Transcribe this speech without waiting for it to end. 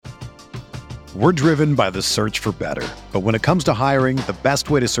We're driven by the search for better. But when it comes to hiring, the best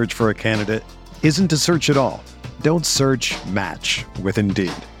way to search for a candidate isn't to search at all. Don't search, match with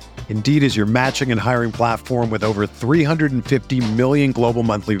Indeed. Indeed is your matching and hiring platform with over 350 million global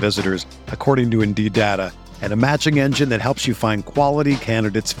monthly visitors, according to Indeed data, and a matching engine that helps you find quality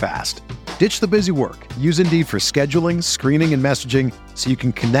candidates fast. Ditch the busy work. Use Indeed for scheduling, screening, and messaging so you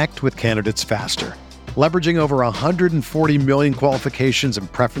can connect with candidates faster. Leveraging over 140 million qualifications and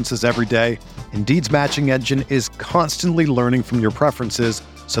preferences every day, Indeed's matching engine is constantly learning from your preferences,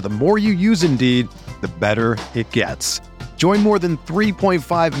 so the more you use Indeed, the better it gets. Join more than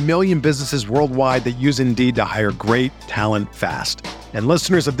 3.5 million businesses worldwide that use Indeed to hire great talent fast. And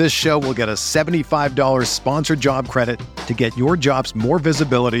listeners of this show will get a $75 sponsored job credit to get your jobs more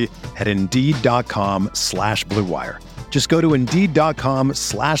visibility at Indeed.com/Blue Wire. Just go to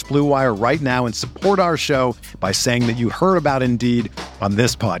Indeed.com/Blue Wire right now and support our show by saying that you heard about Indeed on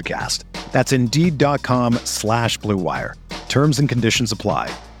this podcast. That's Indeed.com/Blue Wire. Terms and conditions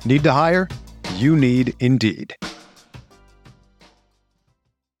apply. Need to hire? You need Indeed.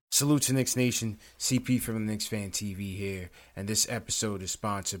 Salute to Knicks Nation, CP from the Knicks Fan TV here, and this episode is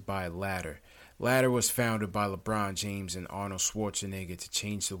sponsored by Ladder. Ladder was founded by LeBron James and Arnold Schwarzenegger to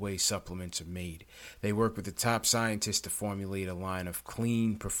change the way supplements are made. They work with the top scientists to formulate a line of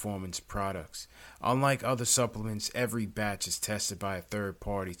clean performance products. Unlike other supplements, every batch is tested by a third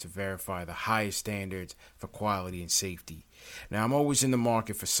party to verify the highest standards for quality and safety. Now, I'm always in the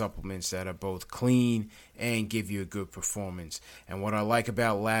market for supplements that are both clean and give you a good performance. And what I like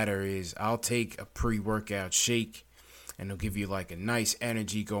about Ladder is I'll take a pre-workout shake, and it'll give you like a nice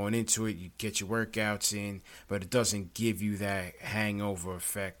energy going into it. You get your workouts in, but it doesn't give you that hangover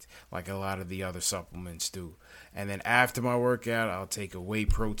effect like a lot of the other supplements do. And then after my workout, I'll take a whey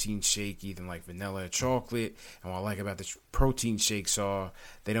protein shake, either like vanilla or chocolate. And what I like about the protein shakes are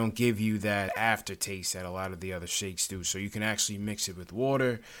they don't give you that aftertaste that a lot of the other shakes do. So you can actually mix it with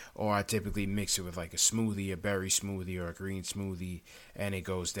water, or I typically mix it with like a smoothie, a berry smoothie, or a green smoothie, and it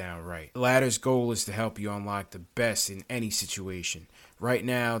goes down right. Ladder's goal is to help you unlock the best in any situation. Right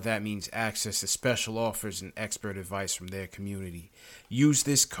now, that means access to special offers and expert advice from their community. Use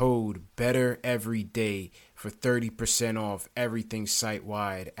this code BETTEREVERYDAY for 30% off everything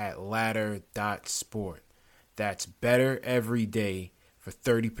site-wide at ladder.sport. That's BETTEREVERYDAY for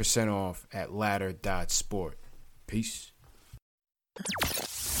 30% off at ladder.sport. Peace.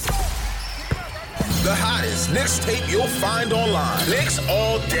 The hottest Knicks tape you'll find online. Knicks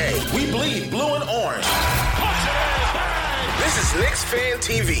all day. We bleed blue and orange. This is Knicks Fan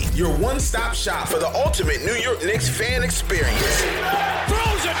TV, your one-stop shop for the ultimate New York Knicks fan experience.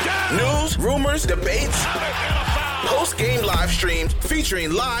 Throws it down. News, rumors, debates, post-game live streams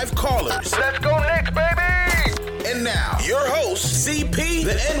featuring live callers. Let's go Knicks, baby! And now, your host, CP,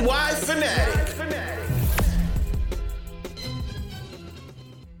 the NY Fanatic.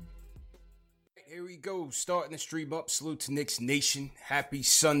 Here we go, starting the stream up. Salute to Knicks Nation. Happy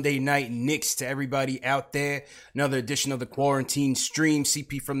Sunday night, Knicks, to everybody out there. Another edition of the Quarantine Stream.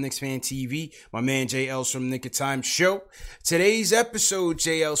 CP from Knicks Fan TV. My man JL's from Knick of Time Show. Today's episode,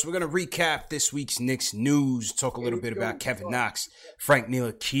 JL, so we're going to recap this week's Knicks news, talk a little bit about Kevin Knox, Frank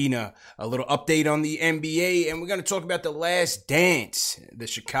Ntilikina, a little update on the NBA, and we're going to talk about The Last Dance, the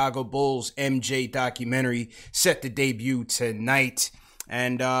Chicago Bulls MJ documentary set to debut tonight.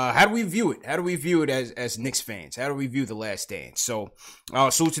 And how do we view it? How do we view it as Knicks fans? How do we view The Last Dance? So,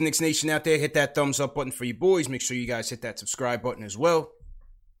 salute to Knicks Nation out there. Hit that thumbs up button for you boys. Make sure you guys hit that subscribe button as well.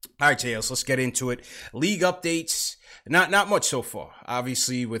 All right, JL, so let's get into it. League updates. Not much so far.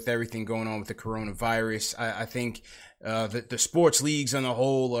 Obviously, with everything going on with the coronavirus, I think the sports leagues on the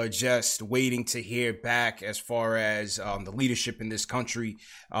whole are just waiting to hear back as far as the leadership in this country,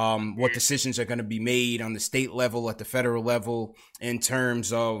 what decisions are going to be made on the state level, at the federal level, in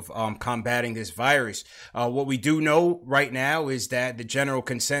terms of combating this virus. What we do know right now is that the general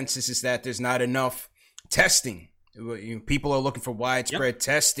consensus is that there's not enough testing. People are looking for widespread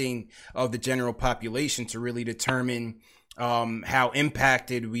testing of the general population to really determine how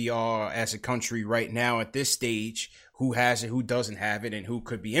impacted we are as a country right now at this stage, who has it, who doesn't have it, and who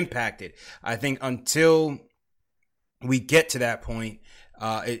could be impacted. I think until we get to that point,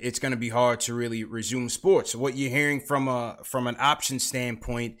 it's going to be hard to really resume sports. So what you're hearing from an option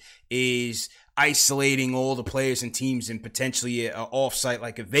standpoint is isolating all the players and teams in potentially an offsite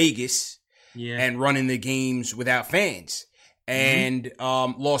like a Vegas, and running the games without fans. And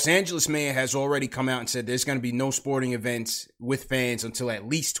Los Angeles mayor has already come out and said there's going to be no sporting events with fans until at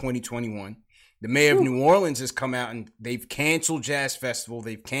least 2021. The mayor of New Orleans has come out and they've canceled Jazz Festival.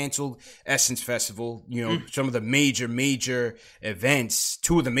 They've canceled Essence Festival. You know, some of the major events,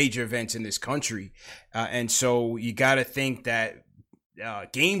 two of the major events in this country. And so you got to think that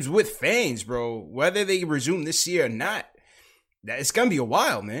games with fans, bro, whether they resume this year or not, it's going to be a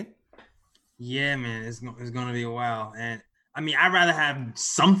while, man. Yeah, man, it's going to be a while. And I mean, I'd rather have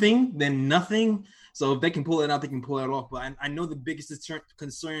something than nothing. So if they can pull it out, they can pull it off. But I know the biggest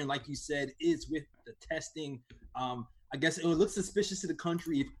concern, like you said, is with the testing. I guess it would look suspicious to the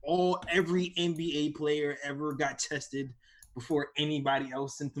country if every NBA player ever got tested before anybody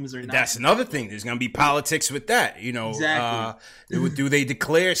else, symptoms or not. That's another thing. There's going to be politics with that. You know, exactly. Do they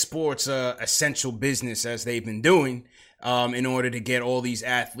declare sports essential business as they've been doing in order to get all these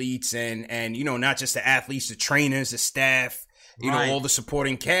athletes and you know, not just the athletes, the trainers, the staff, you know, all the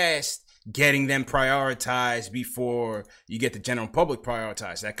supporting cast, getting them prioritized before you get the general public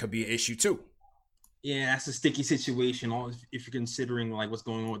prioritized. That could be an issue too. Yeah, that's a sticky situation if you're considering like what's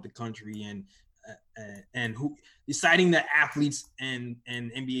going on with the country and who deciding that athletes and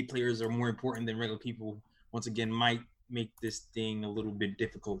NBA players are more important than regular people. Once again, might make this thing a little bit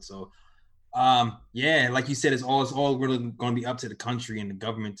difficult. So, yeah, like you said, it's all really going to be up to the country and the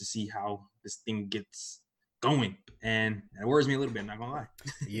government to see how this thing gets going. And it worries me a little bit, not gonna lie.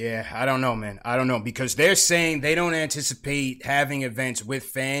 Yeah, I don't know, man. I don't know, because they're saying they don't anticipate having events with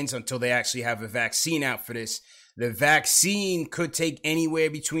fans until they actually have a vaccine out for this. The vaccine could take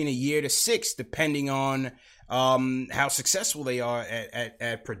anywhere between a year to 6, depending on how successful they are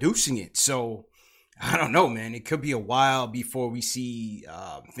at producing it. So I don't know, man. It could be a while before we see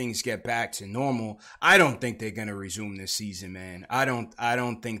things get back to normal. I don't think they're gonna resume this season, man. I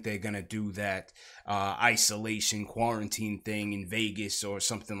don't think they're gonna do that isolation quarantine thing in Vegas or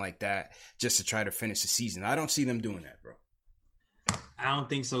something like that just to try to finish the season. I don't see them doing that, bro. I don't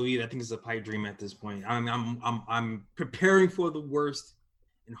think so either. I think it's a pipe dream at this point. I'm preparing for the worst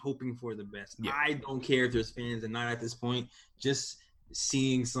and hoping for the best. Yeah. I don't care if there's fans or not at this point. Just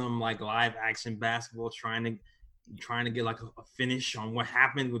seeing some like live action basketball, trying to get like a finish on what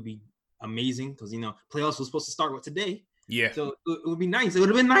happened would be amazing, because you know playoffs was supposed to start with today. Yeah, so it would be nice. It would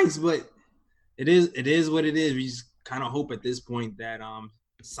have been nice, but it is what it is. We just kind of hope at this point that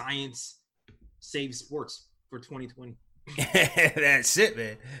science saves sports for 2020. That's it,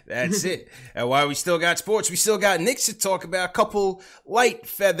 man. That's it. And while we still got sports, we still got Knicks to talk about. A couple light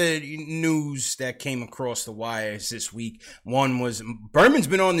feathered news that came across the wires this week. One was Berman's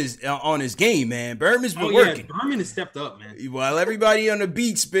been on his game, man. Berman's been working. Berman has stepped up, man. While everybody on the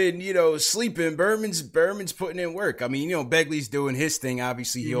beat's been, sleeping, Berman's putting in work. I mean, Begley's doing his thing.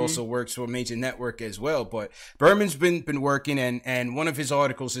 Obviously, he also works for a major network as well. But Berman's been working, and one of his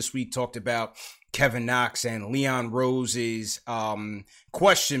articles this week talked about Kevin Knox and Leon Rose's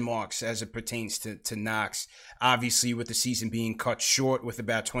question marks as it pertains to Knox. Obviously, with the season being cut short with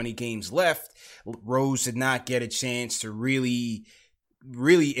about 20 games left, Rose did not get a chance to really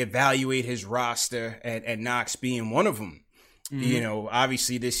evaluate his roster, and Knox being one of them. Mm-hmm.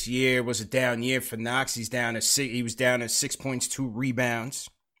 Obviously this year was a down year for Knox. He was down to 6.2 rebounds.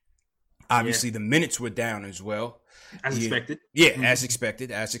 Obviously, the minutes were down as well. As expected. Yeah, as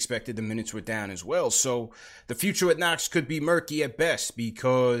expected. The minutes were down as well. So the future with Knox could be murky at best,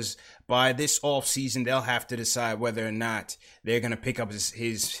 because by this offseason, they'll have to decide whether or not they're going to pick up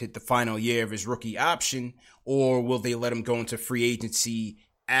the final year of his rookie option, or will they let him go into free agency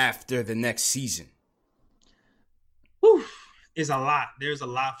after the next season. Whew. Is a lot. There's a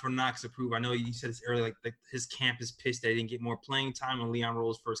lot for Knox to prove. I know you said this earlier, like his camp is pissed that he didn't get more playing time when Leon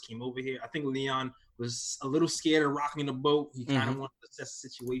Rose first came over here. I think Leon was a little scared of rocking the boat. He kind of wanted to assess the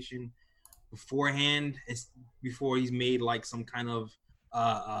situation beforehand, before he's made like some kind of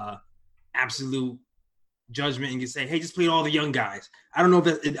absolute judgment and can say, "Hey, just play all the young guys." I don't know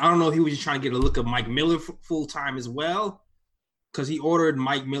if he was just trying to get a look at Mike Miller full time as well, because he ordered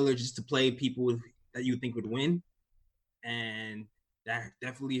Mike Miller just to play people that you think would win. And that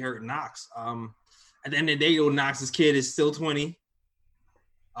definitely hurt Knox. At the end of the day, Knox's kid is still 20.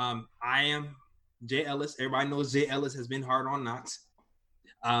 I am Jay Ellis. Everybody knows Jay Ellis has been hard on Knox.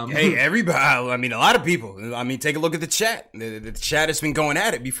 Hey, everybody. I mean, a lot of people. I mean, take a look at the chat. The chat has been going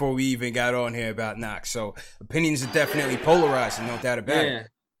at it before we even got on here about Knox. So opinions are definitely polarizing, no doubt about it.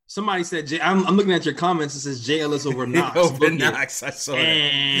 Somebody said, I'm looking at your comments. It says Jay Ellis over Knox. Knox. I saw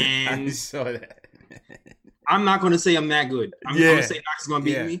that. I'm not going to say I'm that good. I'm going to say Knox is going to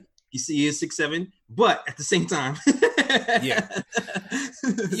beat me. He is 6'7", But at the same time,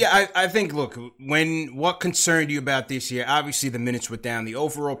 I think, look, what concerned you about this year, obviously the minutes were down. The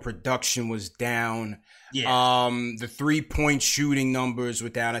overall production was down. Yeah. The 3-point shooting numbers were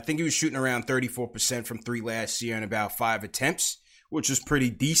down. I think he was shooting around 34% from 3 last year and about 5 attempts, which was pretty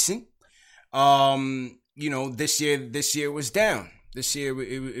decent. This year was down. This year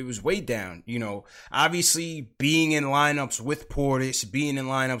it was way down. Obviously being in lineups with Portis, being in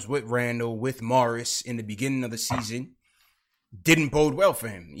lineups with Randall, with Morris in the beginning of the season didn't bode well for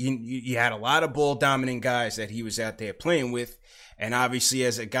him. You had a lot of ball dominant guys that he was out there playing with. And obviously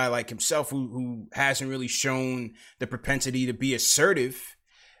as a guy like himself who hasn't really shown the propensity to be assertive,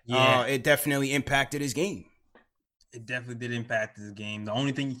 it definitely impacted his game. It definitely did impact his game. The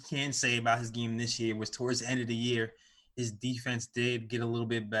only thing you can say about his game this year was towards the end of the year, his defense did get a little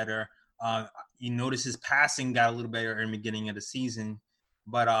bit better. You notice his passing got a little better in the beginning of the season,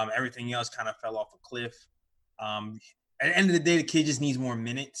 but everything else kind of fell off a cliff. At the end of the day, the kid just needs more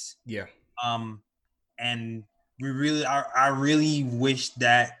minutes. Yeah. And I really wish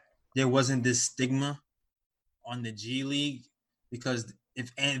that there wasn't this stigma on the G League, because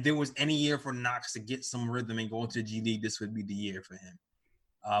if there was any year for Knox to get some rhythm and go into the G League, this would be the year for him.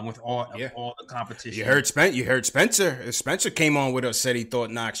 With all the competition. You heard Spencer. Spencer came on with us, said he thought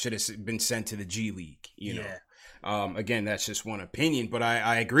Knox should have been sent to the G League. Again, that's just one opinion, but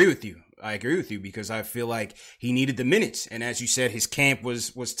I agree with you. I agree with you because I feel like he needed the minutes. And as you said, his camp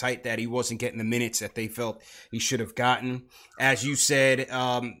was tight, that he wasn't getting the minutes that they felt he should have gotten. As you said,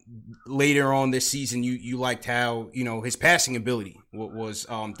 later on this season, you liked how, his passing ability was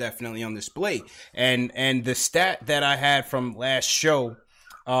definitely on display. And the stat that I had from last show,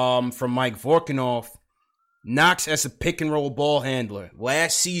 from Mike Vorkunov, Knox as a pick and roll ball handler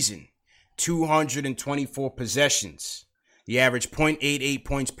last season, 224 possessions. He averaged 0.88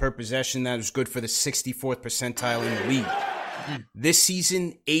 points per possession. That was good for the 64th percentile in the league. This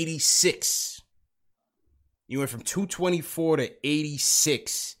season, 86. He went from 224 to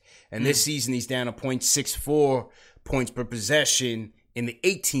 86. And this season, he's down to 0.64 points per possession in the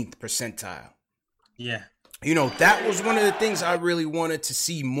 18th percentile. Yeah. That was one of the things I really wanted to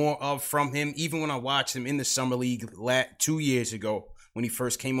see more of from him, even when I watched him in the Summer League 2 years ago. When he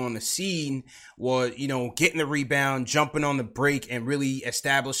first came on the scene, was, getting the rebound, jumping on the break, and really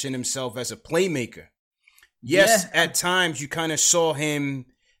establishing himself as a playmaker. Yes, at times you kind of saw him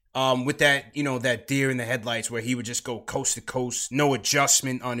with that, that deer in the headlights where he would just go coast to coast, no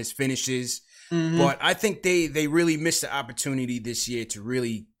adjustment on his finishes. Mm-hmm. But I think they really missed the opportunity this year to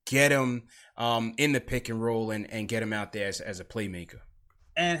really get him in the pick and roll and get him out there as a playmaker.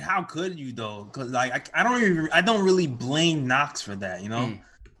 And how could you though? Because I don't really blame Knox for that.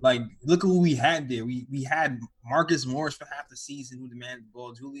 Like look at who we had there. We had Marcus Morris for half the season who demanded the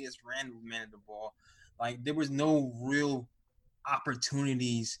ball. Julius Randle demanded the ball. Like there was no real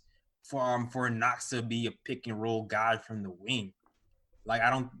opportunities for Knox to be a pick and roll guy from the wing. Like I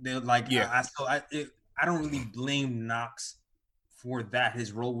don't really blame Knox for that.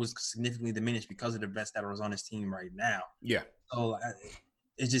 His role was significantly diminished because of the best that was on his team right now. Yeah. So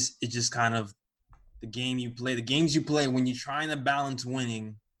it's just kind of the games you play when you're trying to balance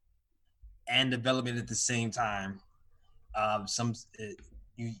winning and development at the same time.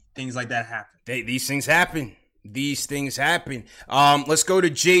 Things like that happen. These things happen. Let's go to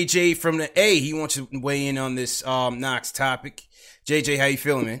JJ from the A. He wants to weigh in on this Knox topic. JJ, how you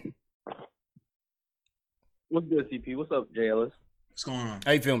feeling, man? What's good, CP? What's up, J. Ellis? What's going on?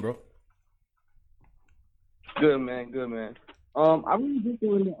 How you feeling, bro? Good, man. I really just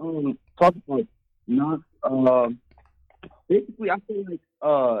want to talk about Knox. Basically, I feel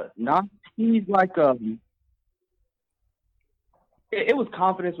like Knox, he's like it was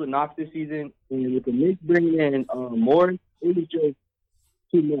confidence with Knox this season, and with the Knicks bringing in Morris, it was just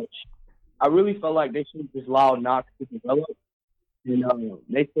too much. I really felt like they should have just allowed Knox to develop and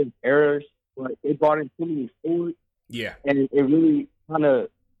make some errors, but they brought in too many forwards. Yeah, and it really kind of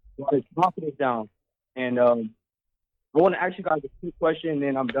brought his confidence down. And I want to ask you guys a quick question, and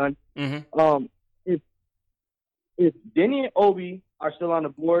then I'm done. Mm-hmm. If Denny and Obi are still on the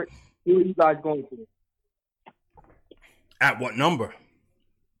board, who are you guys going for? At what number?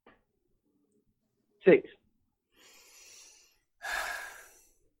 6.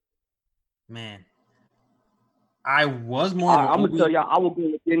 Man, I was more. I'm gonna tell y'all, I will go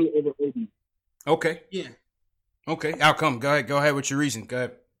with Denny over Obi. Okay. Yeah. Okay. How come? Go ahead with your reason. Go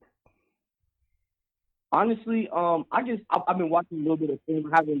ahead. Honestly, I've been watching a little bit of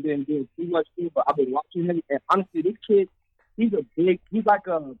film. I haven't been doing too much film, but I've been watching him. And honestly, this kid, he's like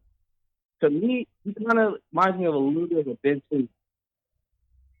to me, he kind of reminds me of a little bit of a Ben Simmons.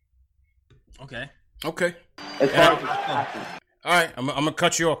 Okay. Okay. As far as his passing. All right, I'm gonna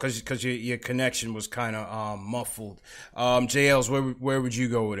cut you off because your connection was kind of muffled. JL's, where would you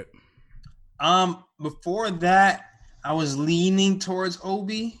go with it? Before that, I was leaning towards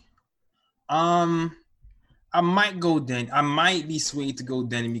Obi. I might go Denny. I might be swayed to go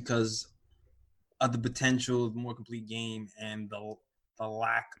Denny because of the potential, the more complete game, and the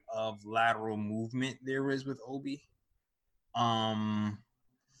lack of lateral movement there is with Obi. I'm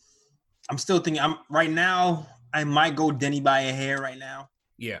still thinking. Right now. I might go Denny by a hair right now.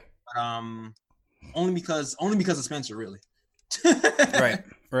 Yeah. But, only because of Spencer, really.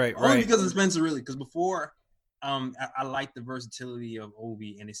 Right. Only because of Spencer, really. Because before, I liked the versatility of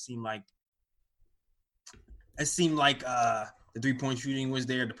Obi, and it seemed like the 3-point shooting was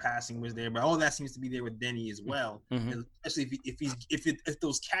there, the passing was there, but all that seems to be there with Denny as well. Mm-hmm. Especially if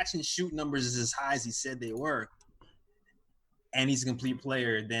those catch and shoot numbers is as high as he said they were, and he's a complete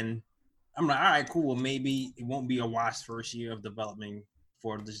player, then I'm like, all right, cool. Well, maybe it won't be a wash first year of development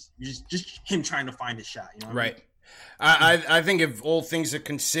for just him trying to find a shot. You know what right. I mean? I think if all things are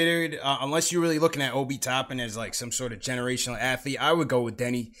considered, unless you're really looking at Obi Toppin as like some sort of generational athlete, I would go with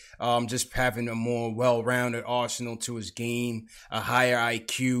Denny. Just having a more well-rounded arsenal to his game, a higher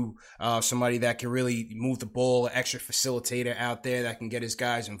IQ, somebody that can really move the ball, an extra facilitator out there that can get his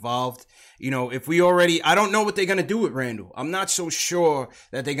guys involved. You know, I don't know what they're going to do with Randall. I'm not so sure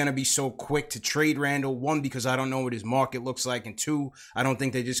that they're going to be so quick to trade Randall. One, because I don't know what his market looks like. And two, I don't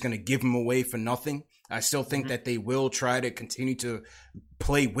think they're just going to give him away for nothing. I still think that they will try to continue to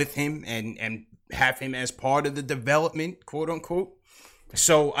play with him and have him as part of the development, quote unquote.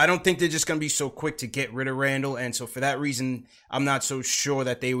 So I don't think they're just going to be so quick to get rid of Randall. And so for that reason, I'm not so sure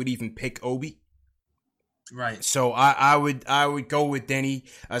that they would even pick Obi. Right. So I would go with Denny.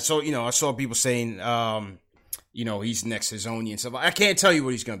 I saw people saying, he's next Hezonja and stuff. I can't tell you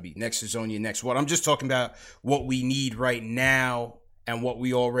what he's going to be next Hezonja, next what. I'm just talking about what we need right now and what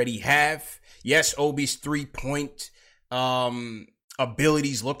we already have. Yes, Obi's 3-point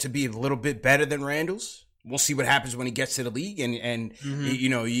abilities look to be a little bit better than Randall's. We'll see what happens when he gets to the league, and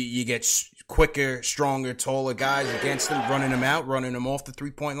you get quicker, stronger, taller guys against him, running them out, running them off the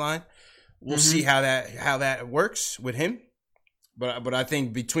 3-point line. We'll see how that works with him, but I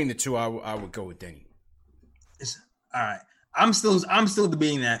think between the two, I would go with Denny. All right, I'm still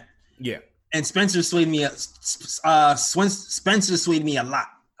debating that. Yeah, and Spencer swayed me. Spencer swayed me a lot.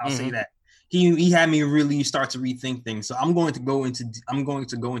 I'll say that he had me really start to rethink things. So I'm going to go into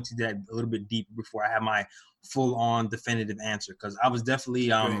that a little bit deeper before I have my full on definitive answer, because I was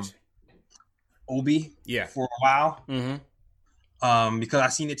definitely Obi for a while. Because I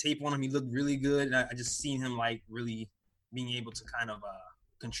seen the tape on him, he looked really good. I just seen him like really being able to kind of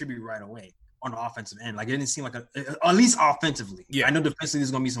contribute right away on the offensive end. Like it didn't seem like at least offensively. Yeah, I know defensively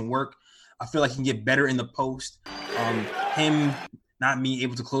there's gonna be some work. I feel like he can get better in the post. Him not being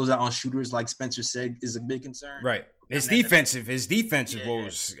able to close out on shooters, like Spencer said, is a big concern. Right. His defensive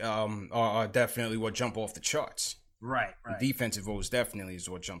woes are definitely what jump off the charts. Right. The defensive woes definitely is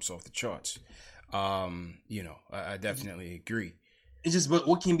what jumps off the charts. I definitely agree. It's just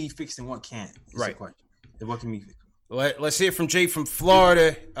what can be fixed and what can't. Right. What can be fixed? Let's hear from Jay from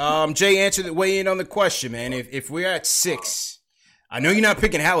Florida. Jay, weigh in on the question, man. If we're at 6, I know you're not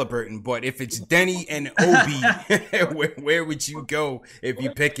picking Halliburton, but if it's Denny and Obi, where would you go if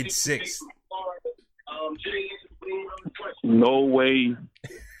you pick it 6? No way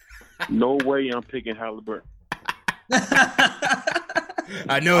I'm picking Halliburton.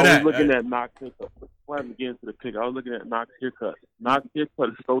 I know I that. was looking at Knox haircut. Before I get into the pick, I was looking at Knox haircut. Knox haircut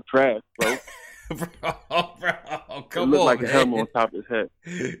is so trash, bro. Bro, it come on, looked like man. a helmet on top of his head.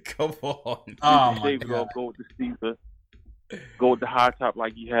 Come on. Oh, my David God. Go with the Caesar. Go with the high top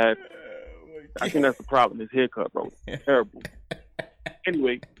like he had. I think that's the problem. His haircut, bro. Terrible.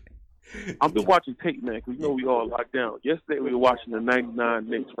 Anyway, I've been watching tape, man, because we all locked down. Yesterday we were watching the 99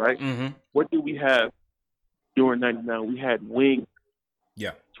 Knicks, right? Mm-hmm. What did we have during 99? We had wings.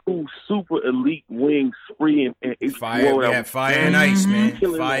 Yeah. 2 super elite wings, Spree and H2O. Fire. We have Fire and Ice, man.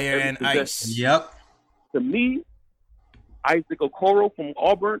 Fire and Ice. Yep. To me, Isaac Okoro from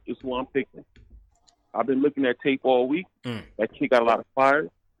Auburn is who I'm picking. I've been looking at tape all week. That kid got a lot of fire.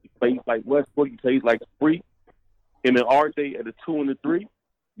 He plays like Westbrook. He plays like Spree. And then RJ at the 2 and the 3,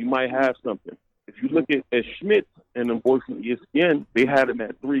 you might have something. If you look at Schmidt and them boys from ESPN, they had him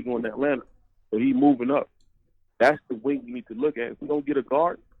at 3 going to Atlanta. So he's moving up. That's the wing you need to look at. If we don't get a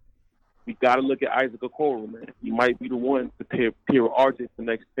guard, we got to look at Isaac Okoro, man. He might be the one to pair with RJ for the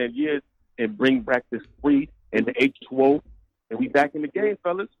next 10 years and bring back the Spree and the H2O. And we back in the game,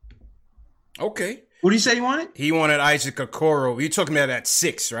 fellas. Okay. What do you say you wanted? He wanted Isaac Okoro. You're talking about at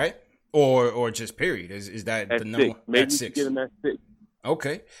 6, right? Or just period? Is that at the number? 6. Maybe At 6. get him at 6.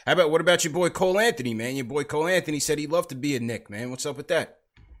 Okay. What about your boy Cole Anthony, man? Your boy Cole Anthony said he'd love to be a Knick, man. What's up with that?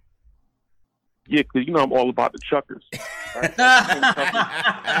 Yeah, because you know I'm all about the chuckers. Right?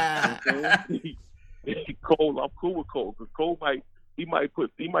 Cole, I'm cool with Cole because Cole might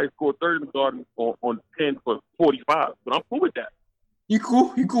score 30 in the Garden on 10 for 45, but I'm cool with that. You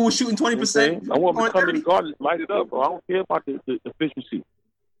cool? You cool with shooting 20%? I want him to come in the Garden and light it up, bro. I don't care about the efficiency.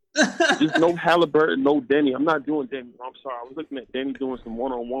 There's no Halliburton, no Denny. I'm not doing Denny. I'm sorry. I was looking at Denny doing some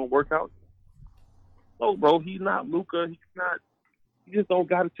one-on-one workouts. No, bro, he's not Luka. He's not. He just don't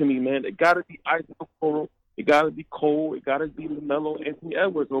got it to me, man. It got to be Isaac Okoro. It got to be Cole. It got to be LaMelo, Anthony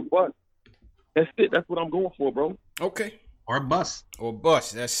Edwards, or Bust. That's it. That's what I'm going for, bro. Okay. Or Bust.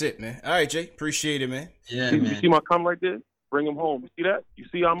 That's it, man. All right, Jay. Appreciate it, man. Yeah, man. You see my comment like this? Bring him home. You see that? You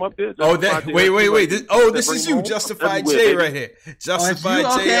see I'm up there? Wait. This is you, Justified Jay, right here. Justified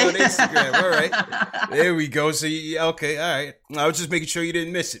Jay on Instagram. All right. There we go. So, okay. All right. I was just making sure you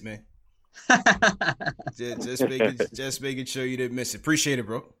didn't miss it, man. just making sure you didn't miss it. Appreciate it,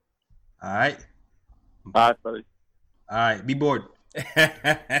 bro. All right. All right, buddy. All right. Be bored.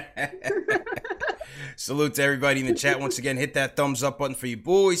 Salute to everybody in the chat. Once again, hit that thumbs up button for you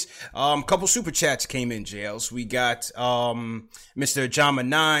boys. Couple super chats came in, JLs. We got Mr. Jama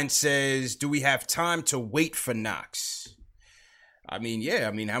 9 says, do we have time to wait for Knox? I mean, yeah.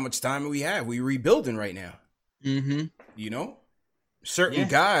 I mean, how much time do we have? We rebuilding right now. Mm-hmm. You know? Certain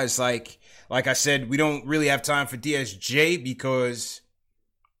guys, like I said, we don't really have time for DSJ because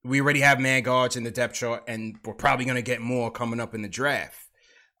we already have man guards in the depth chart, and we're probably going to get more coming up in the draft.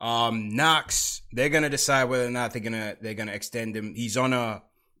 Knox, they're going to decide whether or not they're going to extend him. He's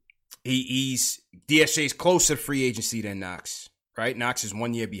DSJ's closer to free agency than Knox, right? Knox is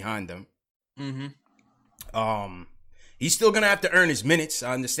 1 year behind them. Mm-hmm. He's still going to have to earn his minutes.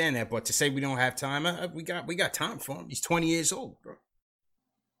 I understand that, but to say we don't have time, we got time for him. He's 20 years old, bro.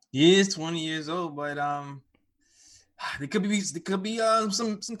 He is 20 years old, but there could be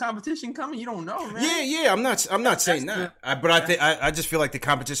some competition coming. You don't know, man. Yeah. I'm not saying that, but I just feel like the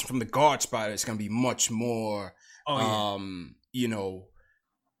competition from the guard spot is going to be much more,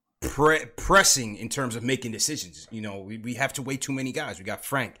 pressing in terms of making decisions. You know, we have to wait too many guys. We got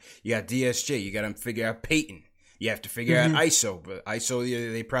Frank, you got DSJ, you got to figure out Peyton, you have to figure out ISO, but ISO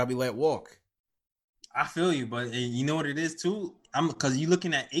they probably let walk. I feel you, but you know what it is too. Because you're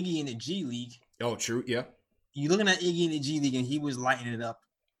looking at Iggy in the G League. Oh, true. Yeah. You're looking at Iggy in the G League, and he was lighting it up.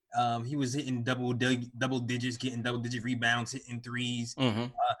 He was hitting double digits, getting double-digit rebounds, hitting threes,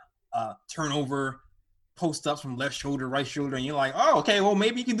 turnover, post-ups from left shoulder, right shoulder, and you're like, oh, okay, well,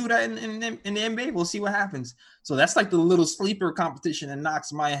 maybe you can do that in the NBA. We'll see what happens. So that's like the little sleeper competition that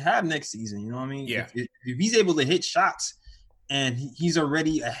Knox might have next season. You know what I mean? Yeah. If he's able to hit shots, and he's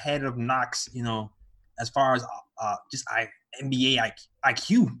already ahead of Knox, you know, as far as just NBA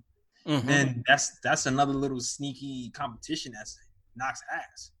IQ, then that's another little sneaky competition that Knox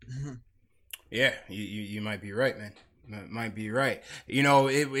has. Yeah, you might be right, man. Might be right. You know,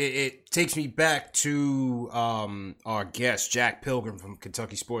 it takes me back to our guest Jack Pilgrim from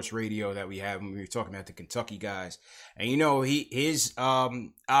Kentucky Sports Radio that we had when we were talking about the Kentucky guys, and you know his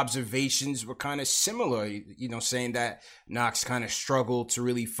observations were kind of similar. You know, saying that Knox kind of struggled to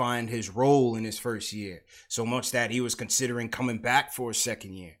really find his role in his first year, so much that he was considering coming back for a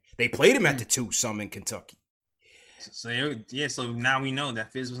second year. They played him at the 2 some in Kentucky. So now we know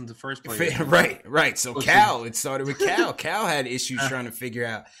that Fizz wasn't the first player. Right. So Cal, it started with Cal. Cal had issues trying to figure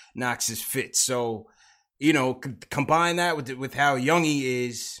out Knox's fit. So, you know, combine that with how young he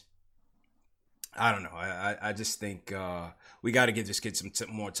is. I don't know. I just think we got to give this kid some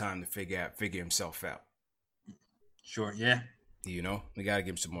more time to figure himself out. Sure. Yeah. You know, we got to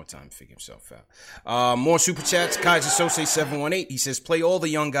give him some more time to figure himself out. More super chats. Kaiser Sose 718. He says, play all the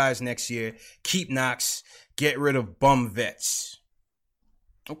young guys next year. Keep Knox. Get rid of bum vets.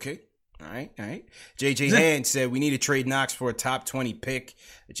 Okay. All right. JJ Hand said we need to trade Knox for a top 20 pick.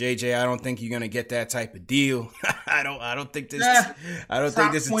 JJ, I don't think you're gonna get that type of deal. I don't think this is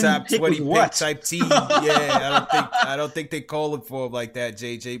a top 20 pick type team. Yeah, I don't think they call it for him like that,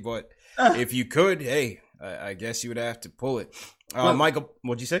 JJ. But if you could, hey, I guess you would have to pull it. Michael,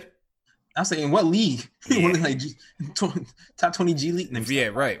 what'd you say? I'm saying, what league? Yeah. Like top 20 G League? Yeah,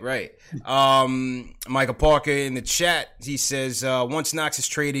 right. Michael Parker in the chat, he says, once Knox is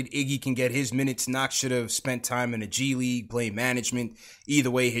traded, Iggy can get his minutes. Knox should have spent time in the G League, playing management.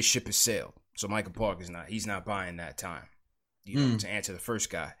 Either way, his ship has sailed. So Michael Parker's he's not buying that time, you know, to answer the first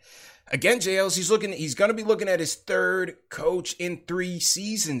guy. Again, JLs, he's going to be looking at his third coach in 3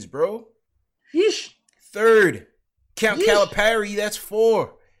 seasons, bro. Yeesh. Third. Count Calipari, that's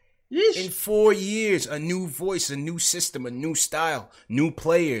 4. In 4 years, a new voice, a new system, a new style, new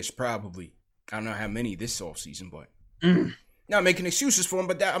players probably. I don't know how many this offseason, but not making excuses for him,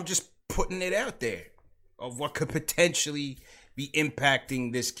 but I'm just putting it out there of what could potentially be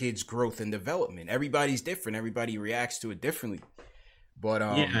impacting this kid's growth and development. Everybody's different. Everybody reacts to it differently. But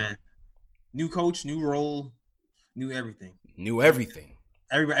man. New coach, new role, new everything. New everything.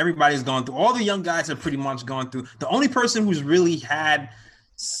 Everybody's gone through. All the young guys have pretty much gone through. The only person who's really had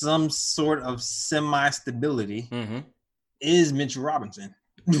some sort of semi-stability is Mitchell Robinson.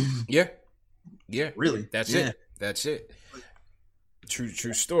 Yeah, really. That's it.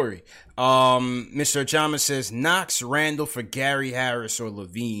 True story. Mr. Achama says Knox, Randall for Gary Harris or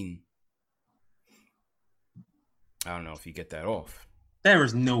Levine. I don't know if you get that off. There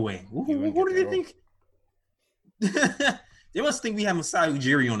is no way. Who do they think? They must think we have Masai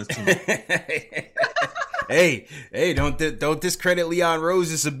Ujiri on his team. Hey, don't discredit Leon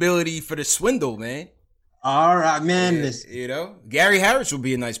Rose's ability for the swindle, man. All right, man. Yeah, Gary Harris would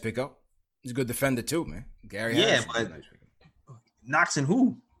be a nice pickup. He's a good defender too, man. Gary Harris would be a nice pickup. Knox and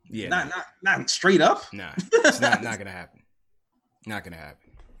who? Yeah, not straight up. Nah, it's not gonna happen. Not gonna happen,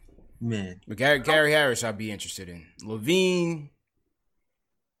 man. But Gary Harris, I'd be interested in. Levine,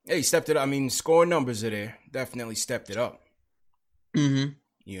 he stepped it up. I mean, score numbers are there. Definitely stepped it up. Mm-hmm.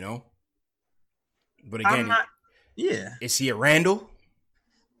 You know, but again, is he a Randall?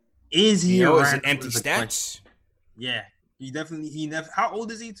 Is he a Randall? Empty stats? Yeah, he definitely. How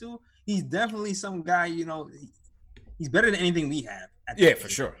old is he too? He's definitely some guy. He's better than anything we have. Yeah, for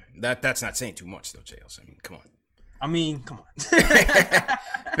sure. That's not saying too much though, Jails. I mean, come on.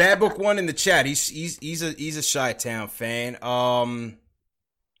 Bad Book One in the chat. He's a Chi-Town fan.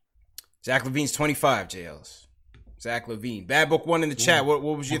 Zach LaVine's 25. Jails. Zach LaVine. Bad Book One in the chat. What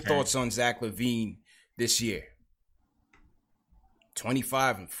was your thoughts on Zach LaVine this year?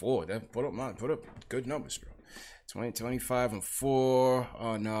 25-4. That put up good numbers, bro. 25-4.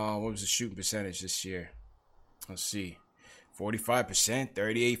 Oh no, what was the shooting percentage this year? Let's see. 45%,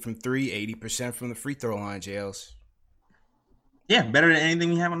 38 from 3, 80% from the free throw line, Jails. Yeah, better than anything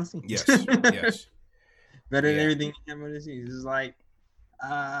we have on the team. Yes. Better than everything we have on the team. It's like,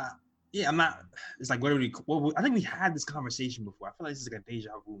 I'm not. It's like, I think we had this conversation before. I feel like this is like a deja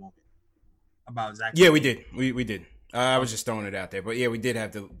vu moment about Zach. Yeah, we did. We did. I was just throwing it out there, but yeah, we did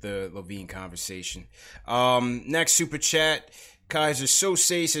have the LaVine conversation. Next super chat. Kaiser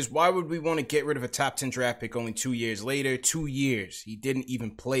Sosei says, why would we want to get rid of a top 10 draft pick only 2 years later? 2 years. He didn't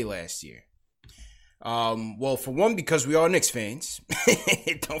even play last year. Well, for one, because we are Knicks fans.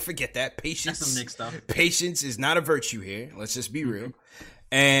 Don't forget that. Patience. That's some Knicks stuff. Patience is not a virtue here. Let's just be real.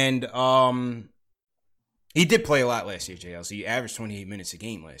 And he did play a lot last year, JLC. He averaged 28 minutes a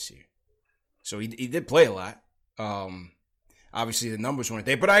game last year. So he did play a lot. Obviously, the numbers weren't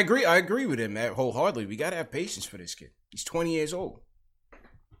there. But I agree with him wholeheartedly. We got to have patience for this kid. He's 20 years old.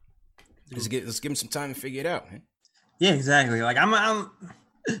 Let's give him some time to figure it out, man. Yeah, exactly. Like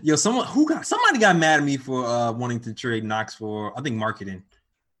somebody got mad at me for wanting to trade Knox for, I think, marketing.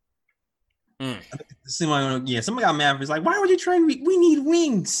 Somebody got mad for. It's like, why would you trade? We need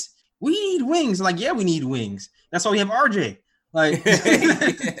wings. We need wings. Like, yeah, we need wings. That's why we have RJ. Like,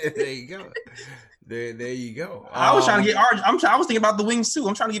 there you go. There you go. I was trying to get RJ. I was thinking about the wings too.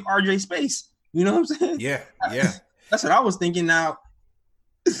 I'm trying to give RJ space. You know what I'm saying? Yeah. That's what I was thinking. Now,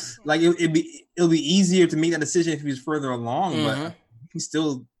 like it'll be easier to make that decision if he was further along, but he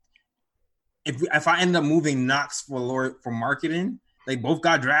still. If I end up moving Knox for marketing, they both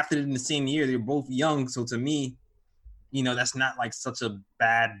got drafted in the same year. They're both young, so to me, that's not like such a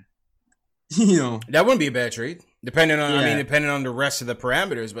bad. That wouldn't be a bad trade, depending on the rest of the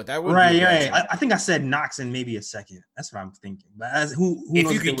parameters. But that would right. I think I said Knox in maybe a second. That's what I'm thinking. But who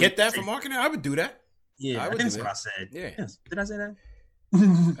if you could get that for marketing, I would do that. Yeah, I think that's what I said. Yeah. Yes. Did I say that?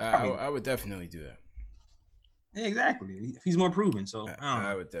 I would definitely do that. Yeah, exactly. If he's more proven, so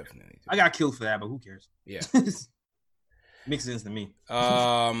I would definitely do I got killed for that, but who cares? Yeah. Makes sense to me.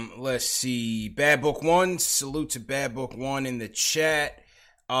 Let's see. Bad Book One. Salute to Bad Book One in the chat.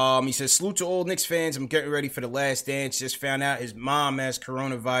 He says, salute to all Knicks fans. I'm getting ready for the last dance. Just found out his mom has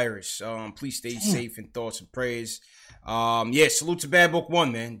coronavirus. Please stay safe and thoughts and prayers. Salute to Bad Book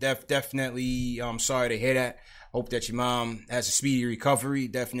One, man. Definitely. I'm sorry to hear that. Hope that your mom has a speedy recovery.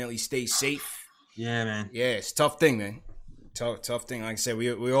 Definitely stay safe. Yeah, man. Yeah, it's a tough thing, man. Tough thing. Like I said,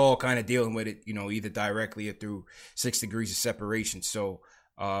 we're all kind of dealing with it, either directly or through 6 degrees of separation. So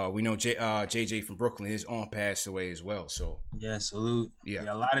we know JJ from Brooklyn, his aunt passed away as well. So yeah, salute.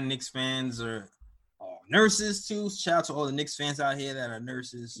 Yeah, a lot of Knicks fans are nurses too. Shout out to all the Knicks fans out here that are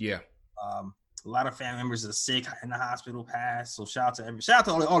nurses. Yeah. A lot of family members are sick in the hospital passed. So shout out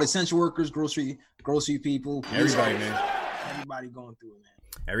to all the essential workers, grocery people, everybody, man. Everybody going through it, man.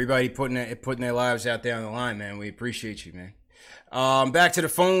 Everybody putting their lives out there on the line, man. We appreciate you, man. Back to the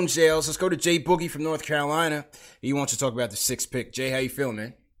phone, Jails. Let's go to Jay Boogie from North Carolina. He wants to talk about the 6th pick. Jay, how you feeling,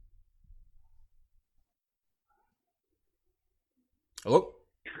 man? Hello?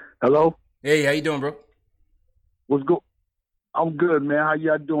 Hey, how you doing, bro? What's good? I'm good, man. How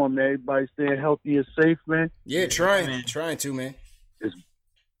y'all doing, man? Everybody staying healthy and safe, man? Yeah, trying to, man.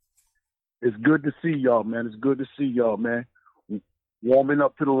 It's good to see y'all, man. It's good to see y'all, man. Warming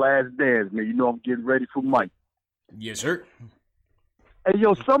up to the last dance, man. You know I'm getting ready for Mike. Yes, sir. Hey,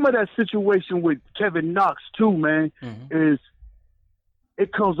 yo, some of that situation with Kevin Knox, too, man, is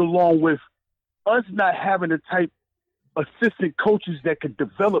it comes along with us not having the type assistant coaches that could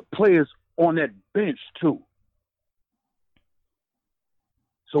develop players on that bench, too.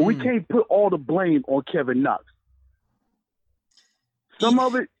 So we can't put all the blame on Kevin Knox. Some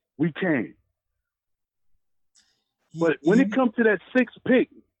of it, we can. But when it comes to that 6th pick,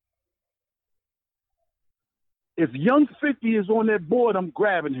 if Young 50 is on that board, I'm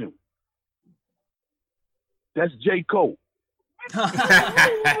grabbing him. That's J. Cole.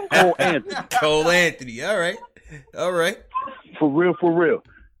 Cole Anthony. Cole Anthony. All right. For real. All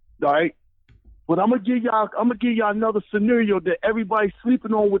right. But I'm gonna give y'all another scenario that everybody's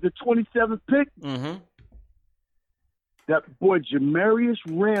sleeping on with the 27th pick. Mm-hmm. That boy Jamarius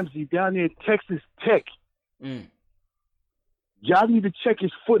Ramsey down there in Texas Tech. Y'all need to check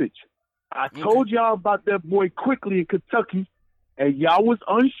his footage. I told y'all about that boy quickly in Kentucky, and y'all was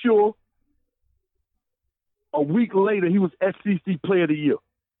unsure. A week later, he was SEC Player of the Year.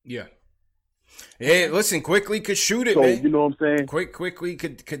 Yeah. Hey, listen, Quickly could shoot it, so, man. You know what I'm saying? Quickly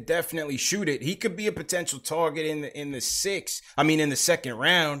could definitely shoot it. He could be a potential target in the 2nd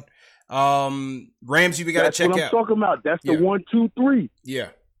round. Ramsey, we gotta check out. That's what I'm talking about. That's the 1, 2, 3. Yeah.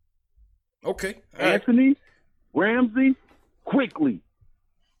 Okay. Anthony, Ramsey, Quickly.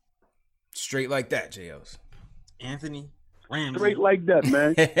 Straight like that, JOs. Anthony, Ramsey. Straight like that,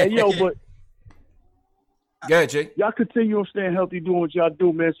 man. Hey, yo, but go ahead, Jay. Y'all continue on staying healthy, doing what y'all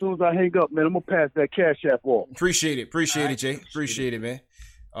do, man. As soon as I hang up, man, I'm gonna pass that Cash App off. Appreciate it, Jay. Appreciate it, man.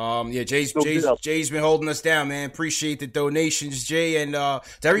 Jay's been holding us down, man. Appreciate the donations, Jay, and to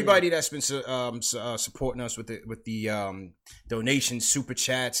everybody that's been supporting us with the donations, super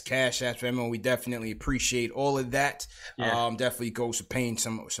chats, cash apps, everyone. We definitely appreciate all of that. Definitely goes to paying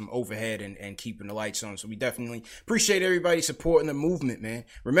some overhead and keeping the lights on. So we definitely appreciate everybody supporting the movement, man.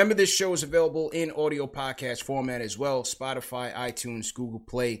 Remember, this show is available in audio podcast format as well: Spotify, iTunes, Google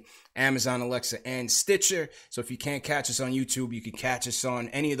Play, Amazon Alexa, and Stitcher. So if you can't catch us on YouTube, you can catch us on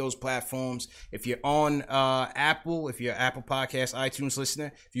any of those platforms. If you're on Apple, if you're an Apple Podcast, iTunes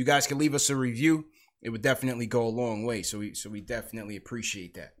listener, if you guys can leave us a review, it would definitely go a long way. So we definitely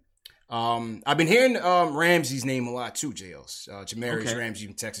appreciate that. I've been hearing Ramsey's name a lot too, JLs. Jamarius Ramsey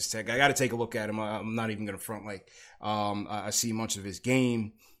from Texas Tech. I got to take a look at him. I'm not even going to front I see much of his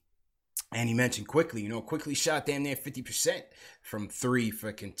game. And he mentioned Quickly. Quickly shot damn near 50% from 3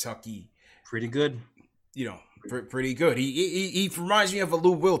 for Kentucky. Pretty good. Pretty good. He reminds me of a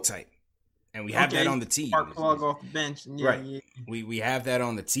Lou Will type. And we have that on the team. Spark plug off the bench. Yeah, right. Yeah. We have that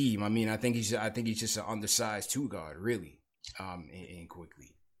on the team. I mean, I think he's just an undersized 2-guard, really. In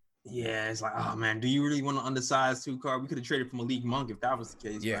Quickly. Yeah, it's like, oh man, do you really want an undersized 2-guard? We could have traded for Malik Monk if that was the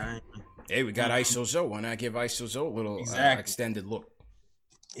case. Yeah. Right? Hey, we got ISO Zoe. Why not give ISO Zoe a little extended look?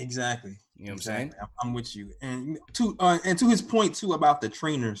 Exactly. You know what I'm saying? I'm with you. And to his point too about the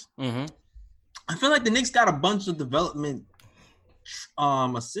trainers, I feel like the Knicks got a bunch of development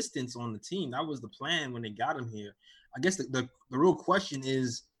assistants on the team. That was the plan when they got him here. I guess the real question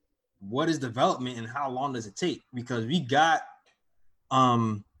is, what is development and how long does it take? Because we got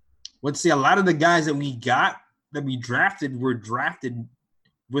let's say a lot of the guys that we drafted were drafted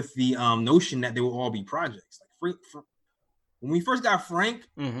with the notion that they will all be projects. Like when we first got Frank,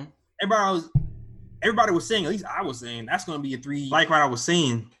 everybody was saying, at least I was saying, that's going to be a 3. Like what I was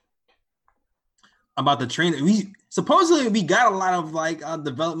saying about the trainer. We got a lot of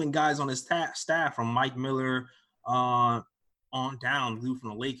development guys on his staff, from Mike Miller on down, Lou from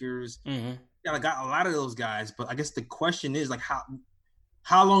the Lakers. Got a lot of those guys, but I guess the question is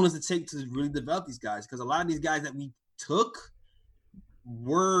how long does it take to really develop these guys? Because a lot of these guys that we took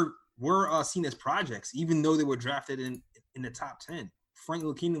were seen as projects, even though they were drafted in the top 10. Frank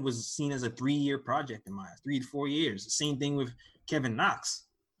Ntilikina was seen as a 3-year project in my eyes, 3 to 4 years. The same thing with Kevin Knox.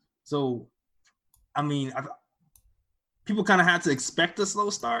 So, I mean, people kind of had to expect a slow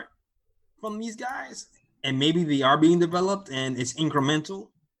start from these guys, and maybe they are being developed and it's incremental.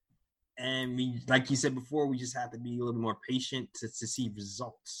 And we, like you said before, we just have to be a little more patient to see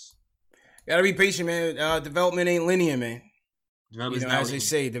results. Gotta be patient, man. Development ain't linear, man. As they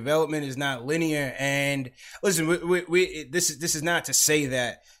say, development is not linear. And listen, this is not to say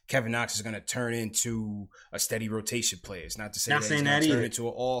that Kevin Knox is going to turn into a steady rotation player. It's not to say that he's going to turn into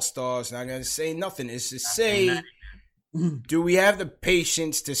an all-star. It's not going to say nothing. It's to say, do we have the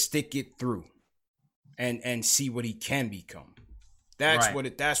patience to stick it through and see what he can become? That's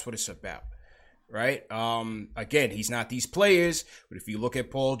what it's about. Right? Again, he's not these players, but if you look at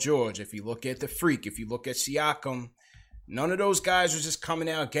Paul George, if you look at the Freak, if you look at Siakam, none of those guys were just coming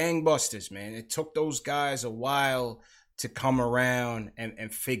out gangbusters, man. It took those guys a while to come around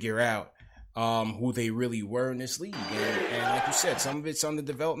and figure out who they really were in this league. And like you said, some of it's on the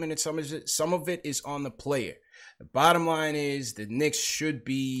development and some of it is on the player. The bottom line is the Knicks should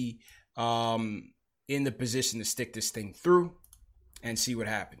be in the position to stick this thing through and see what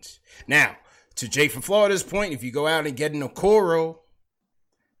happens. Now, to Jay from Florida's point, if you go out and get an Okoro,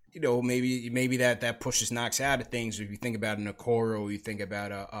 maybe that pushes Knox out of things. If you think about an Okoro, you think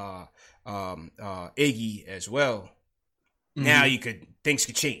about Iggy as well. Mm-hmm. Now things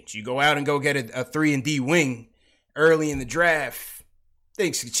could change. You go out and go get a 3-and-D wing early in the draft.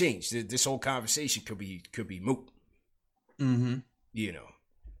 Things could change. This whole conversation could be moot. Mm-hmm.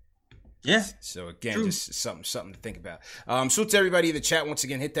 Yeah. So again, true. Just something to think about. So to everybody in the chat, once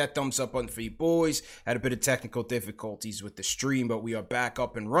again, hit that thumbs up button for you boys. Had a bit of technical difficulties with the stream, but we are back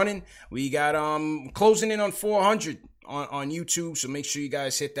up and running. We got closing in on 400 on YouTube, so make sure you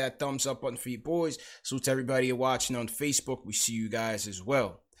guys hit that thumbs up button for you boys. Salute to everybody watching on Facebook. We see you guys as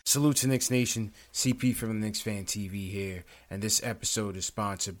well. Salute to Knicks Nation. CP from the Knicks Fan TV here, and this episode is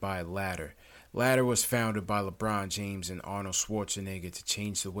sponsored by Ladder. Ladder was founded by LeBron James and Arnold Schwarzenegger to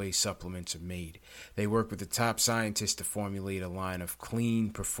change the way supplements are made. They work with the top scientists to formulate a line of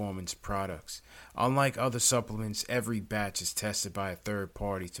clean performance products. Unlike other supplements, every batch is tested by a third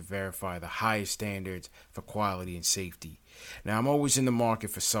party to verify the highest standards for quality and safety. Now, I'm always in the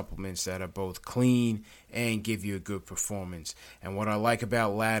market for supplements that are both clean and give you a good performance. And what I like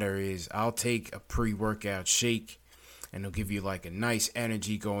about Ladder is I'll take a pre-workout shake, and it'll give you like a nice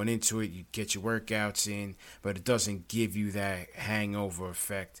energy going into it. You get your workouts in, but it doesn't give you that hangover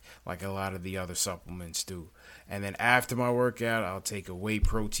effect like a lot of the other supplements do. And then after my workout, I'll take a whey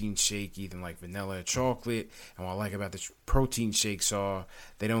protein shake, either like vanilla or chocolate. And what I like about the protein shakes are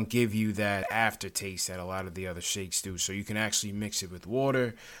they don't give you that aftertaste that a lot of the other shakes do. So you can actually mix it with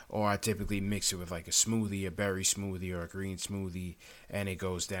water, or I typically mix it with like a smoothie, a berry smoothie, or a green smoothie, and it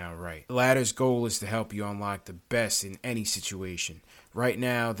goes down right. Ladder's goal is to help you unlock the best in any situation. Right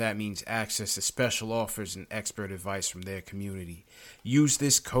now, that means access to special offers and expert advice from their community. Use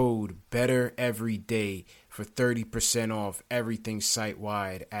this code BETTEREVERYDAY for 30% off everything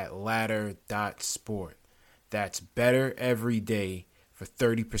site-wide at ladder.sport. That's BETTEREVERYDAY for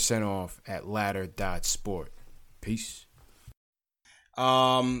 30% off at ladder.sport. Peace.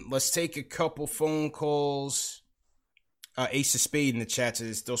 Let's take a couple phone calls. Ace of Spade in the chat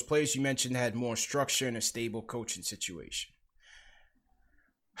says, those players you mentioned had more structure and a stable coaching situation.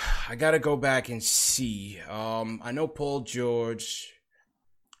 I got to go back and see. I know Paul George,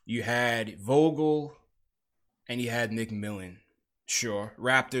 you had Vogel, and you had Nick Millen. Sure.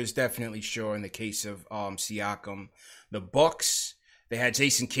 Raptors, definitely sure in the case of Siakam. The Bucks, they had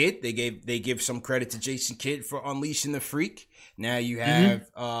Jason Kidd. They give some credit to Jason Kidd for unleashing the freak. Now you have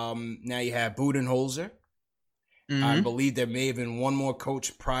Budenholzer. Mm-hmm. I believe there may have been one more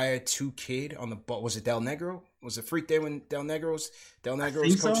coach prior to Kidd on the Bucks. Was it Del Negro? Was it Freak there when Del Negro's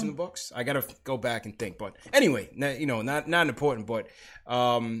coaching the Bucks? I gotta go back and think. But anyway, not important. But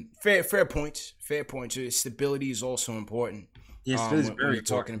fair points. Fair points. Stability is also important. Yes, it is very when you're important.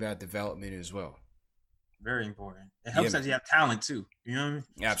 Talking about development as well. Very important. It helps that you have talent too. You know what I mean?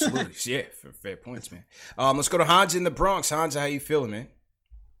 Absolutely. Yeah, fair points, man. Let's go to Hans in the Bronx. Hans, how you feeling, man?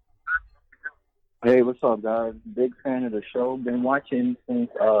 Hey, what's up, guys? Big fan of the show. Been watching since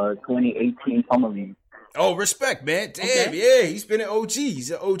 2018 Summer League. Oh, respect, man. Damn, okay. Yeah, he's been an OG.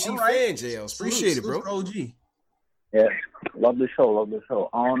 He's an OG fan, JL. Appreciate it, bro. OG. Yeah, love the show.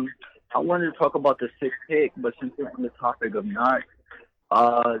 I wanted to talk about the sixth pick, but since we're on the topic of Knox,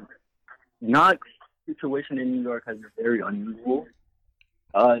 Knox's situation in New York has been very unusual.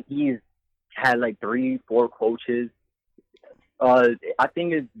 He's had like 3-4 coaches. I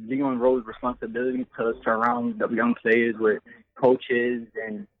think it's Leon Rose's responsibility to surround the young players with coaches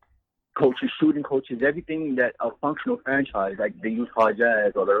and coaches, shooting coaches, everything that a functional franchise like the Utah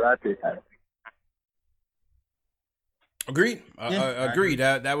Jazz or the Raptors have. Agreed. Agreed.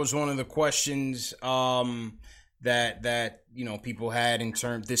 That was one of the questions that people had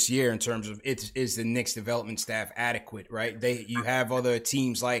this year in terms of is the Knicks development staff adequate, right? You have other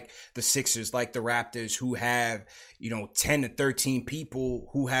teams like the Sixers, like the Raptors, who have 10 to 13 people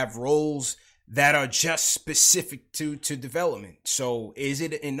who have roles that are just specific to development. So is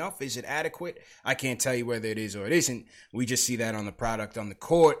it enough? Is it adequate? I can't tell you whether it is or it isn't. We just see that on the product on the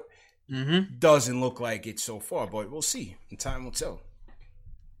court. Doesn't look like it so far, but we'll see. And time will tell.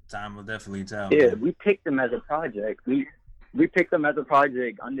 Time will definitely tell. Yeah, man. we picked them as a project. We picked them as a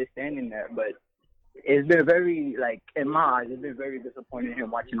project, understanding that, but it's been very, in my eyes, it's been very disappointing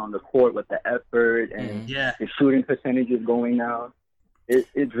him watching on the court with the effort and the shooting percentages going down.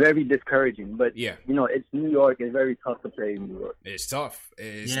 It's very discouraging, but it's New York. It's very tough to play in New York. It's tough.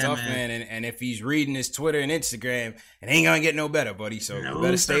 It's tough, man. And if he's reading his Twitter and Instagram, it ain't gonna get no better, buddy. So you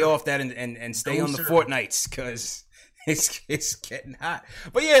better stay off that and stay on the Fortnites, because it's getting hot.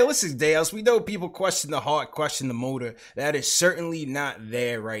 But yeah, listen, Dales, we know people question the heart, question the motor. That is certainly not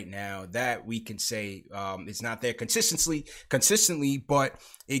there right now. That we can say it's not there consistently, but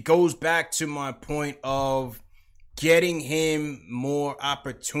it goes back to my point of getting him more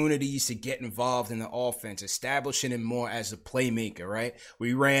opportunities to get involved in the offense, establishing him more as a playmaker, right?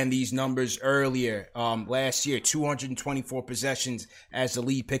 We ran these numbers earlier last year, 224 possessions as the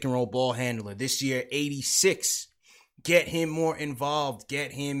lead pick and roll ball handler. This year, 86. Get him more involved,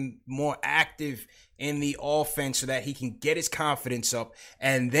 get him more active in the offense so that he can get his confidence up.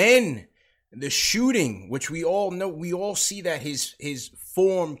 And then the shooting, which we all know, we all see that his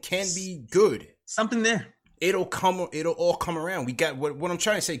form can be good. Something there. It'll all come around. We got what I'm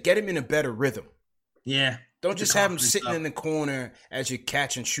trying to say, get him in a better rhythm. Yeah. Don't just have him sitting in the corner as your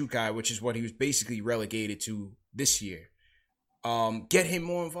catch and shoot guy, which is what he was basically relegated to this year. Get him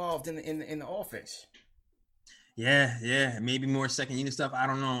more involved in the offense. Yeah, maybe more second unit stuff. I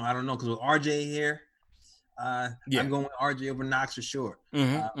don't know, because with RJ here, I'm going with RJ over Knox for sure.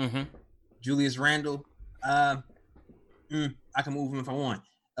 Julius Randle, I can move him if I want.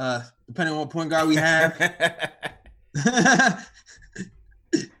 Depending on what point guard we have.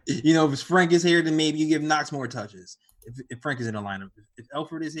 If Frank is here, then maybe you give Knox more touches. If Frank is in the lineup. If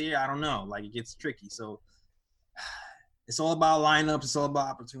Elfrid is here, I don't know. It gets tricky. So it's all about lineups. It's all about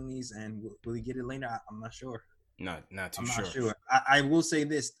opportunities. And will he get it later? I'm not sure. Not too I'm sure. Not sure. I will say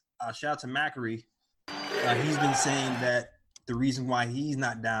this. Shout out to Macri. He's been saying that the reason why he's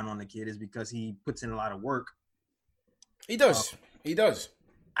not down on the kid is because he puts in a lot of work. He does. He does.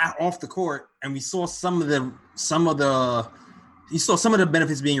 Off the court, and we saw some of the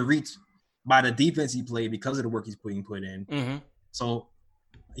benefits being reached by the defense he played because of the work he's put in. So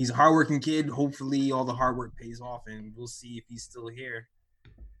he's a hardworking kid. Hopefully, all the hard work pays off, and we'll see if he's still here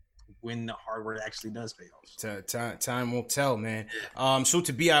when the hard work actually does pay off. Time will tell, man. Salute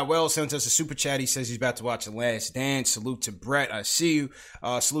to B.I. Wells, sent us a super chat. He says he's about to watch The Last Dance. Salute to Brett. I see you.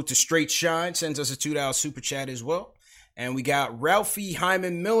 Salute to Straight Shine, sends us a $2 super chat as well. And we got Ralphie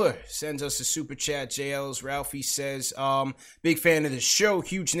Hyman Miller sends us a super chat. JL's Ralphie says, big fan of the show,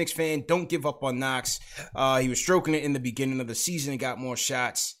 huge Knicks fan. Don't give up on Knox. He was stroking it in the beginning of the season and got more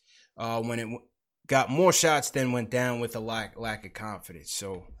shots. When it got more shots, then went down with a lack of confidence.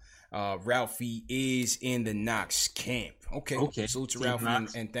 So Ralphie is in the Knox camp. Okay. Salute to Ralphie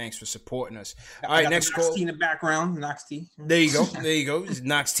and thanks for supporting us. All right, next call. Knox T in the background. Knox T. There you go. It's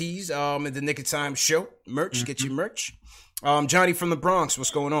Knox T's at the Nick of Time show. Merch. Get your merch. Johnny from the Bronx, what's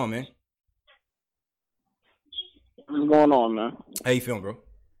going on, man? What's going on, man? How you feeling, bro?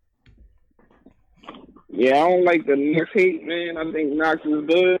 Yeah, I don't like the Knicks hate, man. I think Knox is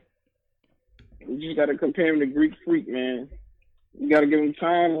good. You just got to compare him to Greek Freak, man. You got to give him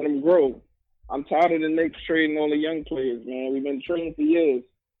time, let him grow. I'm tired of the Knicks trading all the young players, man. We've been trading for years.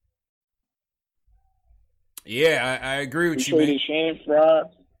 Yeah, I agree with you, man. We traded Shane Fry.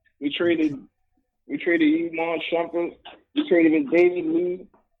 We traded Iman Shumpert. We traded David Lee.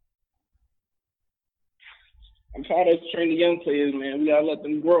 I'm tired of trading young players, man. We gotta let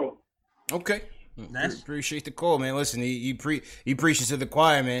them grow. Okay. Appreciate the call, man. Listen, he preaches to the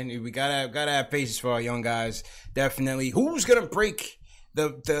choir, man. We gotta have patience for our young guys. Definitely. Who's gonna break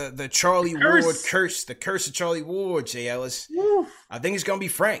the Charlie Ward curse? The curse of Charlie Ward, Jay Ellis. Woo. I think it's gonna be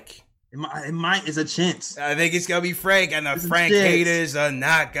Frank. It might is a chance. I think it's gonna be Frank, and the Frank haters are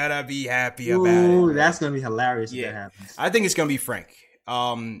not gonna be happy about it. That's gonna be hilarious if that happens. I think it's gonna be Frank.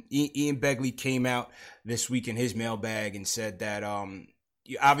 Ian Begley came out this week in his mailbag and said that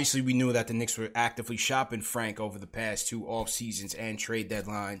obviously we knew that the Knicks were actively shopping Frank over the past 2 off seasons and trade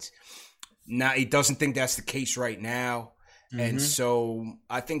deadlines. Now he doesn't think that's the case right now. And so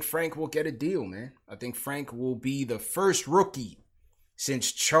I think Frank will get a deal, man. I think Frank will be the first rookie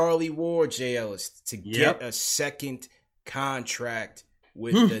since Charlie Ward, J. Ellis, to get a second contract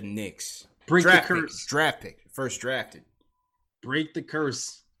with the Knicks. Break the curse. Draft pick. First drafted. Break the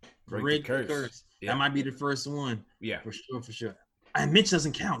curse. Break the curse. Yeah. That might be the first one. Yeah. For sure. And Mitch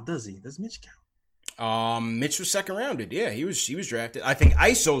doesn't count, does he? Does Mitch count? Mitch was second rounded. Yeah, he was drafted. I think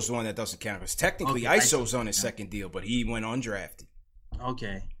ISO's the one that doesn't count because technically ISO's on his second deal, but he went undrafted.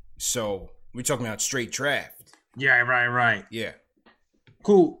 Okay. So we're talking about straight draft. Yeah, right. Yeah.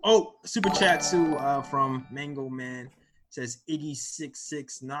 Cool. Oh, super chat too from Mango Man says Iggy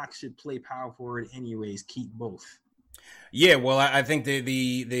 6'6" Knox should play power forward anyways. Keep both. Yeah, well, I think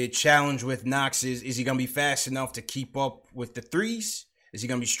the challenge with Knox is he going to be fast enough to keep up with the threes? Is he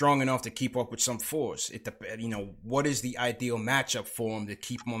going to be strong enough to keep up with some fours? What is the ideal matchup for him to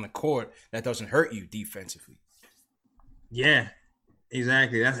keep him on the court that doesn't hurt you defensively? Yeah,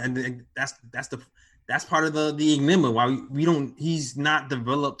 exactly. That's part of the enigma. Why we don't? He's not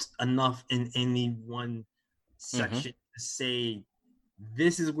developed enough in any one section to say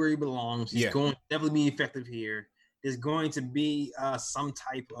this is where he belongs. He's going to definitely be effective here. There's going to be some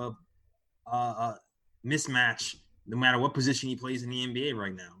type of mismatch no matter what position he plays in the NBA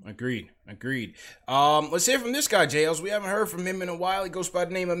right now. Agreed. Let's hear from this guy, JLs. We haven't heard from him in a while. He goes by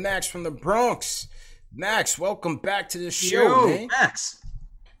the name of Max from the Bronx. Max, welcome back to the show, man. Max.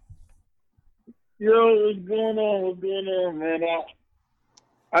 Yo, what's going on, man?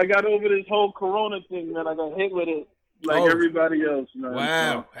 I got over this whole Corona thing, man. I got hit with it like everybody else, man.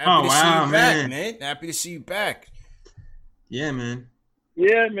 Wow. Happy to see you back, man. Happy to see you back. Yeah, man.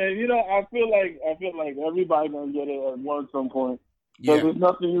 Yeah, man. I feel like everybody gonna get it at some point. Because there's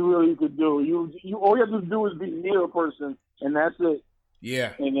nothing you really could do. You all you have to do is be near a person, and that's it.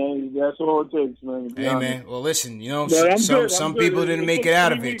 Yeah. And then that's all it takes, man. Hey, man. Well, listen, some good. people didn't make it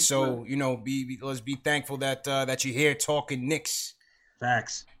out of it. So, let's be thankful that you're here talking Knicks.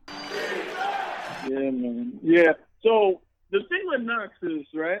 Facts. Yeah, man. Yeah. So, the thing with Knox is,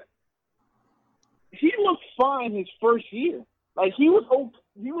 right, he looked fine his first year. Like, to me,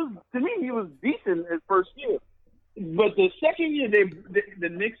 he was decent his first year. But the second year, the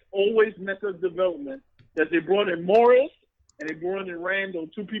Knicks always messed up development. That they brought in Morris and they brought in Randall,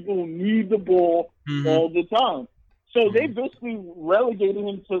 two people who need the ball all the time. So they basically relegated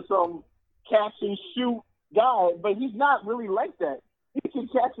him to some catch and shoot guy, but he's not really like that. He can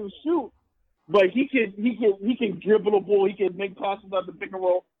catch and shoot, but he can dribble the ball. He can make passes out the pick and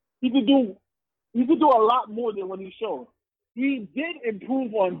roll. He could do a lot more than what he showed. He did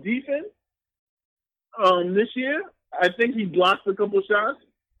improve on defense this year. I think he blocked a couple shots,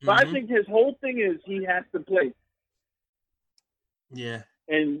 but I think his whole thing is he has to play. Yeah,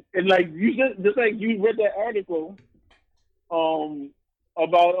 and like you just like you read that article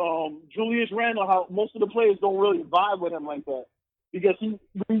about Julius Randle, how most of the players don't really vibe with him like that because you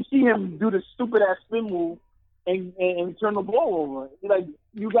see him do the stupid ass spin move and turn the ball over. Like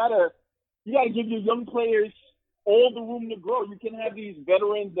you gotta give your young players all the room to grow. You can have these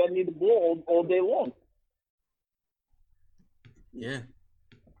veterans that need the ball all day long. Yeah.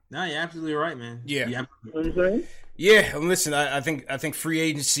 No, you're absolutely right, man. Yeah. You know what I'm saying? Yeah, listen, I think free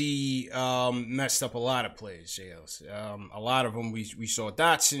agency messed up a lot of players, JLs. A lot of them we saw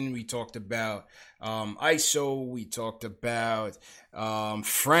Dotson, we talked about ISO, we talked about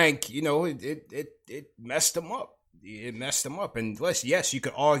Frank. It messed them up. It messed them up. And yes, you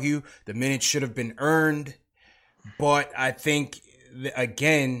could argue the minutes should have been earned, but I think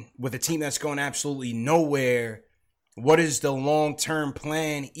again with a team that's going absolutely nowhere. What is the long-term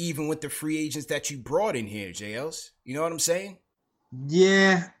plan, even with the free agents that you brought in here, JLs? You know what I'm saying?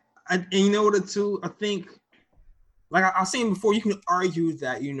 Yeah. And you know what, too? I think, like I was saying before, you can argue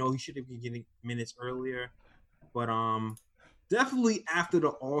that, he should have been getting minutes earlier. But definitely after the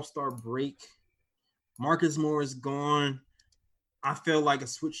All-Star break, Marcus Morris gone. I feel like a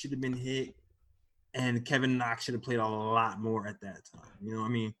switch should have been hit, and Kevin Knox should have played a lot more at that time. You know what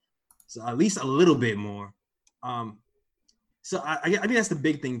I mean? So at least a little bit more. So I think that's the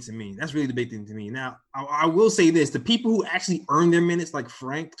big thing to me. That's really the big thing to me. Now, I will say this. The people who actually earn their minutes, like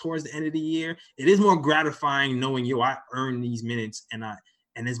Frank, towards the end of the year, it is more gratifying knowing, I earned these minutes and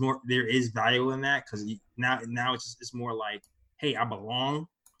there is value in that because now it's more like, hey, I belong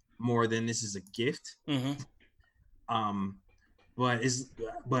more than this is a gift. But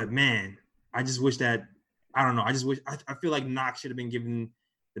man, I just wish that, I don't know. I feel like Knox should have been given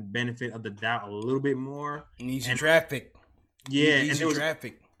the benefit of the doubt a little bit more. He's a draft pick. Yeah, he's a draft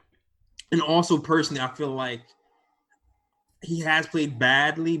pick. And also, personally, I feel like he has played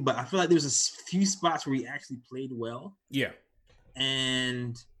badly, but I feel like there's a few spots where he actually played well. Yeah.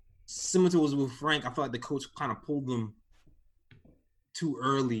 And similar to what was with Frank, I feel like the coach kind of pulled them too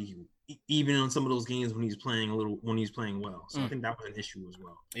early, even on some of those games when he's playing well. So I think that was an issue as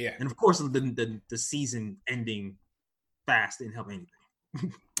well. Yeah, and of course the season ending fast didn't help anything.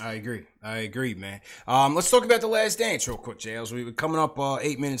 I agree, man. Let's talk about The Last Dance real quick, JLs. We were coming up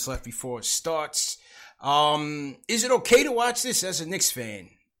 8 minutes left before it starts. Is it okay to watch this as a Knicks fan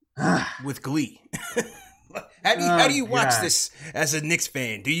with glee? How do you watch this as a Knicks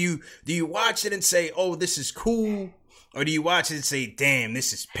fan? Do you watch it and say, "Oh, this is cool," or do you watch it and say, "Damn,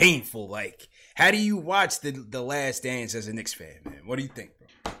 this is painful"? Like, how do you watch the Last Dance as a Knicks fan, man? What do you think,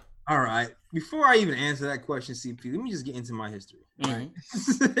 bro? All right. Before I even answer that question, CP, let me just get into my history. Right?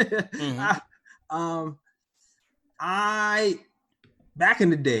 I back in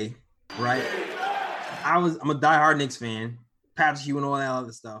the day, right? I'm a diehard Knicks fan, Patrick Ewing and all that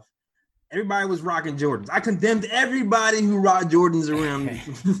other stuff. Everybody was rocking Jordans. I condemned everybody who rocked Jordans around me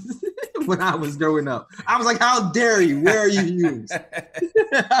when I was growing up. I was like, "How dare you? Where are you used?"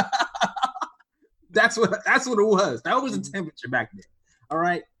 That's what it was. That was the temperature back then. All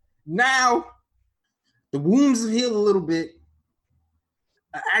right. Now the wounds have healed a little bit.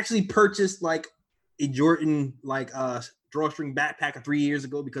 I actually purchased like a Jordan drawstring backpack 3 years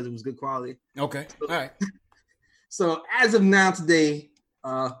ago because it was good quality. Okay. All right. So as of now today,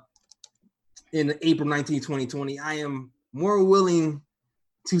 in April 19, 2020, I am more willing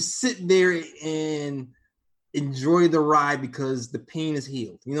to sit there and enjoy the ride because the pain is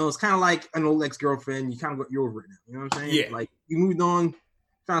healed. You know, it's kind of like an old ex-girlfriend. You're over it now. You know what I'm saying? Yeah. Like you moved on,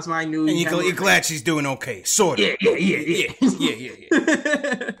 found somebody new. And you're glad she's doing okay, sort of. Yeah.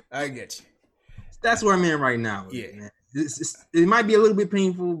 I get you. That's where I'm in right now. Yeah. Man. It might be a little bit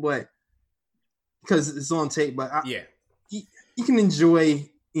painful, but because it's on tape, but you can enjoy,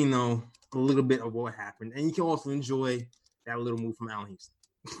 you know, a little bit of what happened, and you can also enjoy that little move from Allen Houston.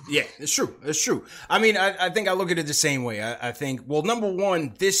 Yeah, it's true. I mean, I think I look at it the same way. I think, well, number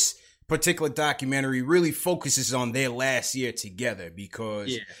one, this particular documentary really focuses on their last year together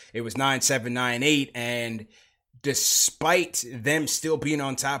because it was 9-7, 9-8, and despite them still being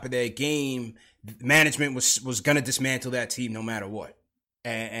on top of their game, management was going to dismantle that team no matter what.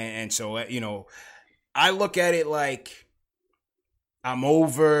 And so, you know, I look at it like I'm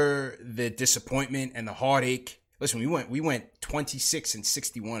over the disappointment and the heartache. Listen, we went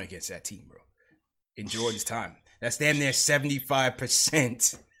 26-61 against that team, bro, in Jordan's time. That's damn near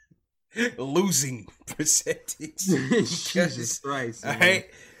 75% losing percentage. Jesus Christ! All right,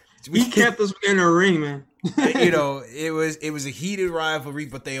 we kept us in a ring, man. You know, it was a heated rivalry,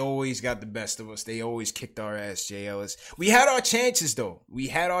 but they always got the best of us. They always kicked our ass, JLS. We had our chances, though. We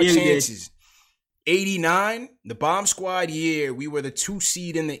had our chances. 89, the Bomb Squad year, we were the 2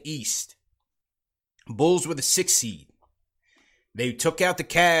 seed in the East. Bulls were the 6 seed. They took out the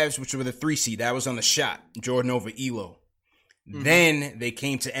Cavs, which were the 3 seed. That was on the shot. Jordan over Elo. Then they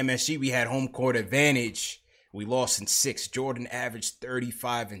came to MSG. We had home court advantage. We lost in 6. Jordan averaged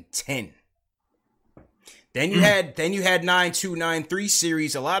 35 and 10. Then you had 9-2, 9-3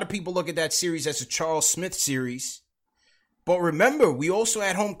 series. A lot of people look at that series as a Charles Smith series. But remember, we also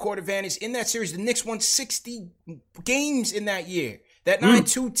had home court advantage in that series. The Knicks won 60 games in that year. That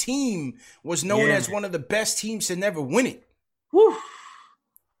 9-2 team was known as one of the best teams to never win it. Whew.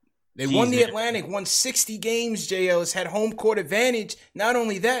 They won the Atlantic, won 60 games, JLs, had home court advantage. Not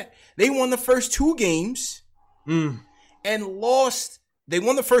only that, they won the first 2 games and lost. They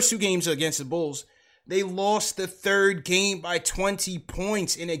won the first 2 games against the Bulls. They lost the 3rd game by 20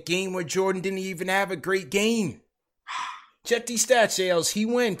 points in a game where Jordan didn't even have a great game. Check these stats, JLs.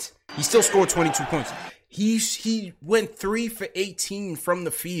 He still scored 22 points. He went 3 for 18 from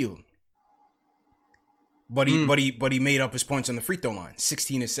the field. But he made up his points on the free throw line.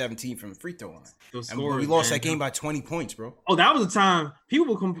 16 and 17 from the free throw line. And we lost that game by 20 points, bro. Oh, that was the time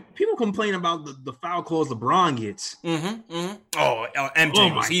people complain about the foul calls LeBron gets. Oh,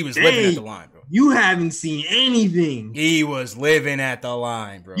 MJ he was living at the line, bro. You haven't seen anything. He was living at the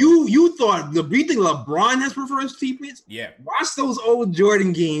line, bro. You think LeBron has preferred treatments? Yeah. Watch those old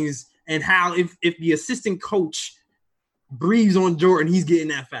Jordan games and how if the assistant coach breathes on Jordan, he's getting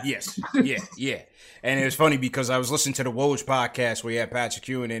that foul. Yes. Yeah. And it was funny because I was listening to the Woj podcast where he had Patrick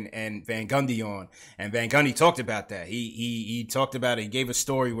Ewing and Van Gundy on, and Van Gundy talked about that. He talked about it. He gave a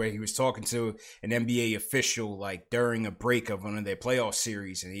story where he was talking to an NBA official like during a break of one of their playoff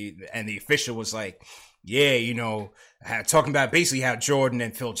series, and the official was like, yeah, you know, talking about basically how Jordan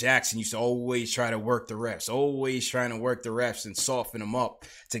and Phil Jackson used to always try to work the refs, and soften them up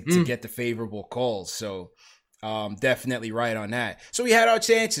to get the favorable calls. So. Definitely right on that. So we had our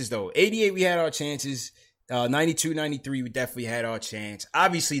chances, though. 88, we had our chances. 92, 93, we definitely had our chance.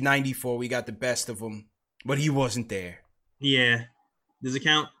 Obviously, 94, we got the best of him, but he wasn't there. Yeah. Does it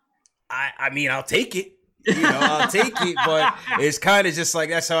count? I mean, I'll take it. I'll take it, but it's kind of just like,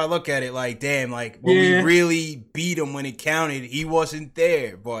 that's how I look at it. Like, damn, like when we really beat him when it counted, he wasn't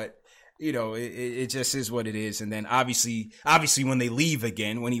there. But it just is what it is. And then obviously, when they leave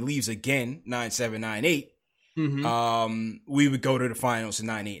again, when he leaves again, 9-7, 9-8, we would go to the finals in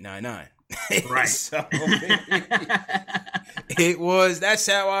 9-8, 9-9. Right. So that's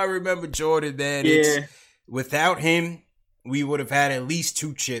how I remember Jordan, man. Without him, we would have had at least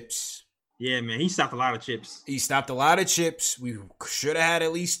 2 chips. Yeah, man, he stopped a lot of chips. We should have had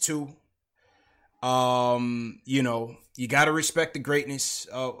at least 2. You got to respect the greatness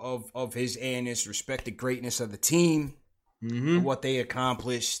of his Annis, respect the greatness of the team, what they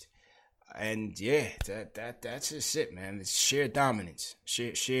accomplished. And yeah, that's just it, man. It's shared dominance,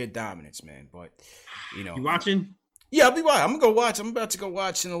 man. But you watching? Yeah, I'll be watching. I'm gonna go watch. I'm about to go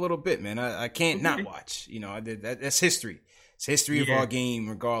watch in a little bit, man. I can't not watch. That's history. It's history of our game,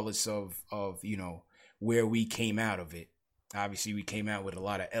 regardless of where we came out of it. Obviously, we came out with a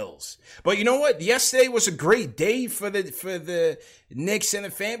lot of L's. But you know what? Yesterday was a great day for the Knicks and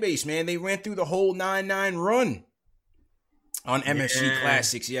the fan base, man. They ran through the whole 9-9 run on MSG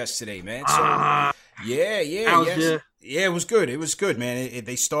Classics yesterday, man. So it was good. It was good, man.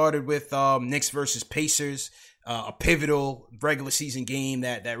 They started with Knicks versus Pacers. A pivotal regular season game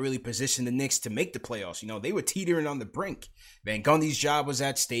that really positioned the Knicks to make the playoffs. They were teetering on the brink. Van Gundy's job was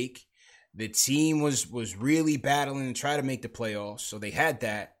at stake. The team was really battling to try to make the playoffs, so they had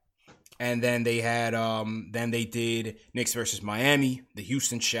that. And then they had they did Knicks versus Miami, the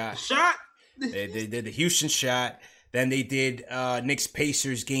Houston shot. They did the Houston shot. Then they did Knicks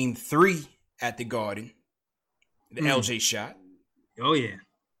Pacers game 3 at the Garden, the LJ shot. Oh yeah.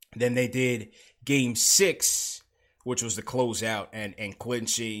 Then they did game 6, which was the closeout and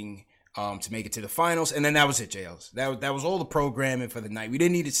clinching to make it to the finals. And then that was it, JLs. That was all the programming for the night. We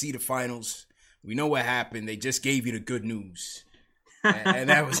didn't need to see the finals. We know what happened. They just gave you the good news. And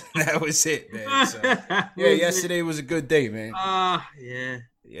that was it, man. So, yesterday was a good day, man.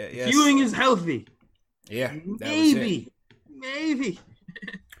 Viewing is healthy. Yeah. Maybe.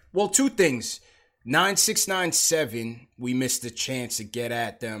 Well, 2 things. 9-6, 9-7, we missed the chance to get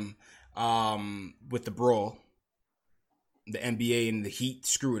at them with the brawl. The NBA and the Heat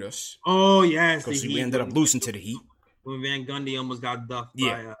screwed us. Oh, yes. Because we ended up losing to the Heat. When Van Gundy almost got ducked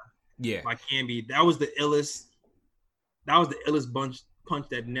by Camby. That was the illest punch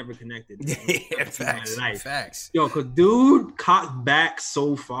that never connected. Facts. Yo, because dude cocked back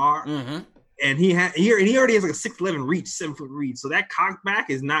so far. And he already has like a 6'11" reach, 7-foot reach. So that cock back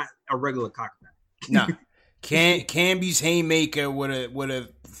is not a regular cock back. No. Camby's haymaker would have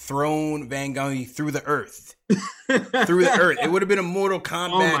thrown Van Gundy through the earth. It would have been a Mortal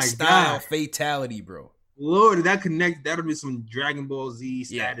Kombat style fatality, bro. Lord, did that connect? That would be some Dragon Ball Z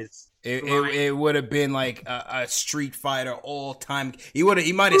status. It would have been like a Street Fighter all time. He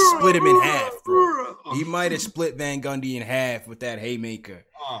might have split him in half, bro. He might have split Van Gundy in half with that haymaker.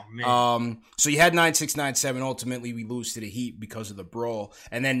 Oh man. So you had 9-6, 9-7. Ultimately, we lose to the Heat because of the brawl,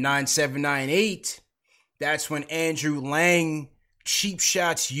 and then 9-7, 9-8. That's when Andrew Lang cheap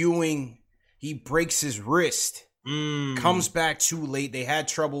shots Ewing. He breaks his wrist. Comes back too late. They had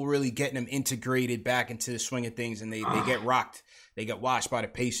trouble really getting him integrated back into the swing of things, and they get rocked. They got washed by the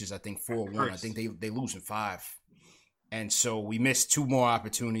Pacers, I think 4-1. I think they lose in 5. And so we missed 2 more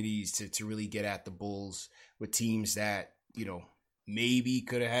opportunities to really get at the Bulls with teams that, maybe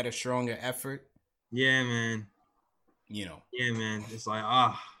could have had a stronger effort. Yeah, man. Yeah, man. It's like,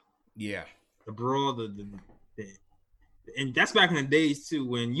 yeah. The brawl, and that's back in the days too,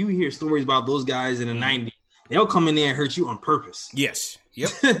 when you hear stories about those guys in the 90s, they'll come in there and hurt you on purpose. Yes.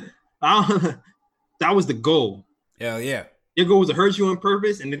 Yep. That was the goal. Hell yeah. Their goal was to hurt you on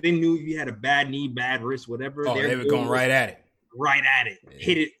purpose, and if they knew you had a bad knee, bad wrist, whatever, they were going right at it. Right at it. Yeah.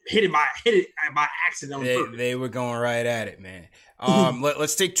 Hit it by accident on purpose. They were going right at it, man.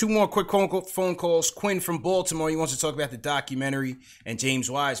 Let's take 2 more quick phone calls. Quinn from Baltimore, he wants to talk about the documentary, and James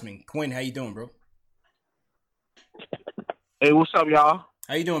Wiseman. Quinn, how you doing, bro? Hey, what's up, y'all?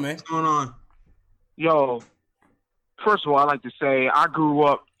 How you doing, man? What's going on? Yo, first of all, I'd like to say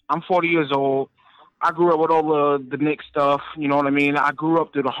I'm 40 years old. I grew up with all the Knicks stuff, you know what I mean? I grew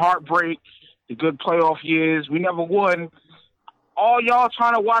up through the heartbreak, the good playoff years. We never won. All y'all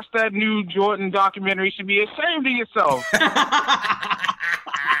trying to watch that new Jordan documentary should be ashamed of yourself. Dead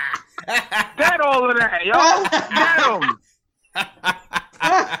all of that, yo. Dead them.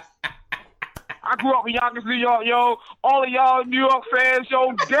 I grew up in Yonkers, New York, yo. All of y'all New York fans,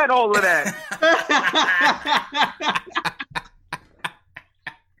 yo, dead all of that.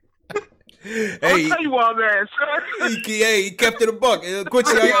 I'll tell you why, man. He kept it a buck.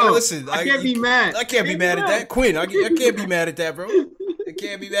 Quincy, listen. I can't be mad. I can't be mad at that. Quinn, I can't be mad at that, bro. I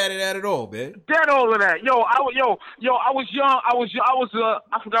can't be mad at that at all, man. Dead all of that. I was young.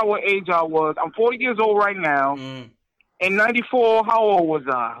 I forgot what age I was. I'm 40 years old right now. In 94, how old was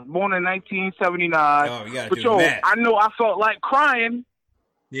I? Born in 1979. Oh, you gotta but do the math. I know I felt like crying.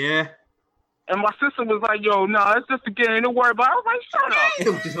 Yeah. And my sister was like, yo, no, it's just a game. Don't worry about it. I was like, shut up. It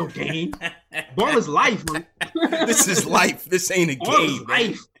was just no game. Ball is life, man. This is life. This ain't a Ball game. is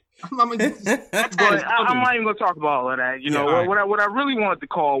life. I'm not even going to talk about all of that. What I really wanted to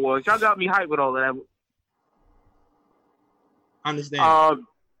call was, y'all got me hyped with all of that. I understand.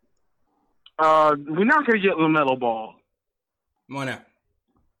 We're not going to get LaMelo Ball. Why not?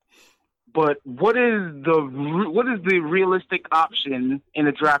 But what is the realistic option in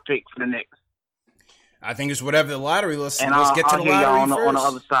the draft pick for the Knicks? I think it's whatever the lottery. Let's get to I'll the lottery first. On the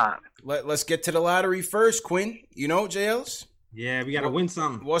other side. Let's get to the lottery first, Quinn. You know, JLs? Yeah, we got to win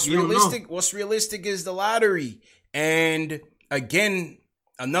something. What's realistic is the lottery. And again,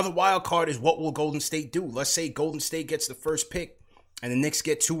 another wild card is what will Golden State do? Let's say Golden State gets the first pick and the Knicks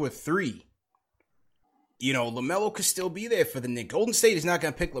get 2 or 3. LaMelo could still be there for the Knicks. Golden State is not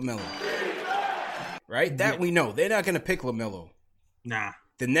going to pick LaMelo. Right? That we know. They're not going to pick LaMelo. Nah.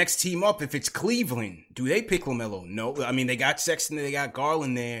 The next team up, if it's Cleveland, do they pick LaMelo? No. I mean, they got Sexton, they got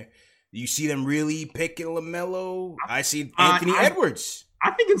Garland there. Do you see them really picking LaMelo? I see Anthony Edwards.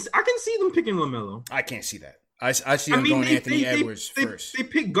 I can see them picking LaMelo. I can't see that. I see them going Anthony Edwards first. They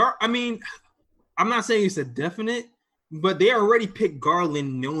pick I'm not saying it's a definite, but they already picked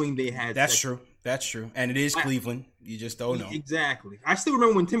Garland knowing they had Sexton. That's true. And it is Cleveland. You just don't know. Exactly. I still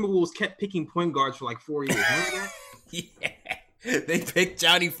remember when Timberwolves kept picking point guards for like 4 years. Remember that? Yeah. They picked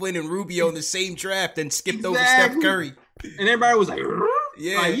Johnny Flynn and Rubio in the same draft and skipped over Steph Curry. And everybody was like,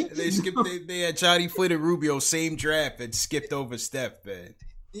 yeah, they had Johnny Flynn and Rubio, same draft, and skipped over Steph, man.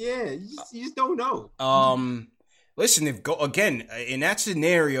 Yeah, you just don't know. Listen, again, in that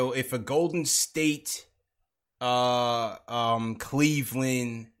scenario, if a Golden State, Cleveland,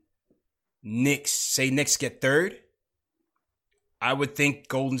 Knicks get 3rd, I would think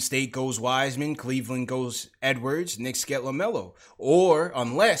Golden State goes Wiseman, Cleveland goes Edwards, Knicks get LaMelo. Or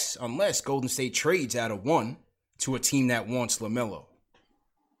unless Golden State trades out of 1 to a team that wants LaMelo.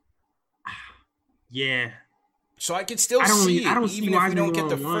 Yeah. So I could still see it, even if we don't get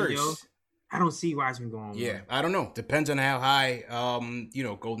the first. Yo. I don't see Wiseman going. Yeah, I don't know. Depends on how high,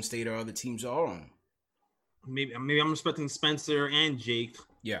 Golden State or other teams are on. Maybe I'm expecting Spencer and Jake.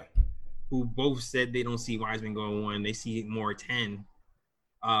 Yeah. Who both said they don't see Wiseman going 1. They see more 10.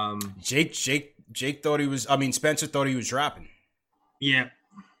 Jake thought he was. I mean, Spencer thought he was dropping. Yeah.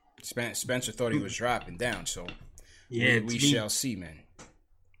 Spencer thought he was dropping down. So yeah, we shall see, man.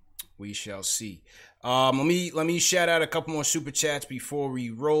 We shall see. Let me shout out a couple more super chats before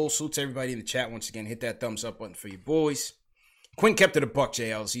we roll. Salute to everybody in the chat once again. Hit that thumbs up button for your boys. Quinn kept it a buck,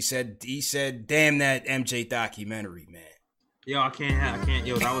 JLs. He said, damn that MJ documentary, man. Yo, I can't.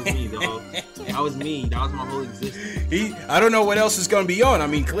 Yo, that was me, dog. That was me. That was my whole existence. I don't know what else is going to be on. I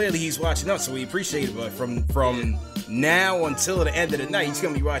mean, clearly he's watching us, so we appreciate it. But from now until the end of the night, he's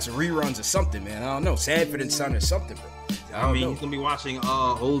going to be watching reruns or something, man. I don't know. Sanford and Son or something, bro. I mean, he's going to be watching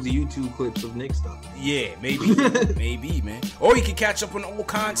old YouTube clips of Knicks stuff. Yeah, maybe. Maybe, man. Or you can catch up on old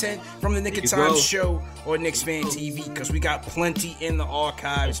content from the Nick of Time show or Knicks Fan TV, because we got plenty in the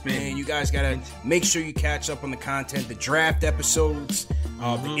archives, man. You guys got to make sure you catch up on the content, the draft episodes,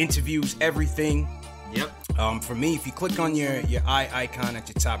 the interviews, everything. Yep. For me, if you click on your eye icon at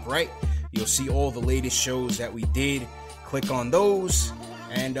your top right, you'll see all the latest shows that we did. Click on those.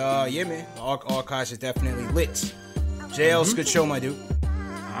 And, yeah, man, the archives are definitely lit. JL's good show, my dude. All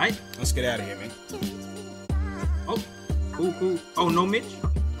right. Let's get out of here, man. Oh, cool. Oh, no Mitch?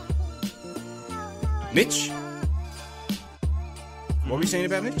 Mitch? What were we saying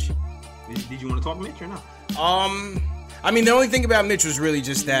about Mitch? Did you want to talk Mitch or not? I mean, the only thing about Mitch was really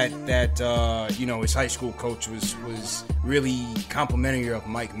just that his high school coach was really complimentary of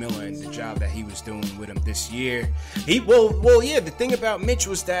Mike Miller and the job that he was doing with him this year. The thing about Mitch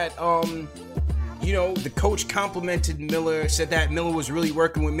was that the coach complimented Miller, said that Miller was really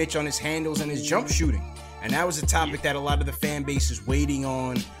working with Mitch on his handles and his jump shooting. And that was a topic that a lot of the fan base is waiting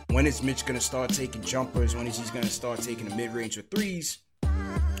on. When is Mitch going to start taking jumpers? When is he going to start taking the mid-range or threes?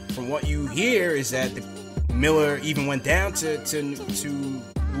 From what you hear is that Miller even went down to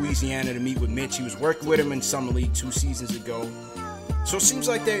Louisiana to meet with Mitch. He was working with him in Summer League 2 seasons ago. So it seems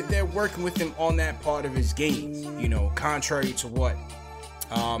like they're working with him on that part of his game, contrary to what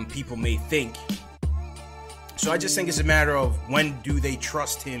people may think. So I just think it's a matter of when do they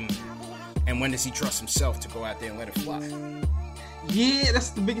trust him And when does he trust himself to go out there and let it fly? Yeah,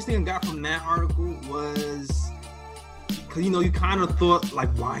 that's the biggest thing I got from that article was because, you kind of thought, like,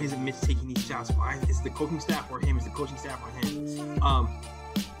 why isn't Mitch taking these shots? Why is the coaching staff or him? Is the coaching staff or him?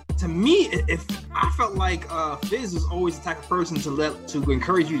 To me, if I felt like Fizz was always the type of person to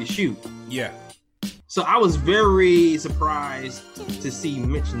encourage you to shoot. Yeah. So I was very surprised to see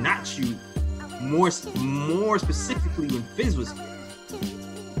Mitch not shoot more specifically when Fizz was here.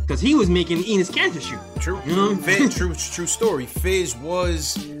 Because he was making Enes Kanter shoot. True. Fizz, true story. Fizz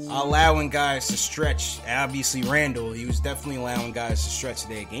was allowing guys to stretch. Obviously, Randall, he was definitely allowing guys to stretch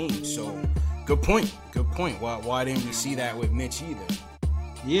their game. So, good point. Why didn't we see that with Mitch either?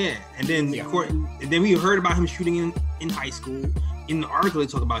 Yeah, and then we heard about him shooting in high school. In the article, they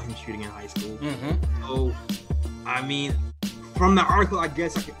talk about him shooting in high school. Mm-hmm. So, I mean, from the article, I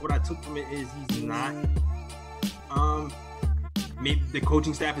guess what I took from it is he's not. Maybe the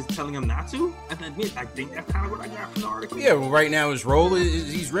coaching staff is telling him not to. I think that's kind of what I got from the article. Yeah, well, right now his role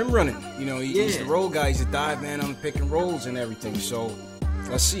is he's rim running. He's the roll guy. He's a dive man on the pick and rolls and everything. So,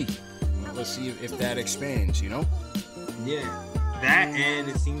 let's see. Let's see if that expands. Yeah, that, and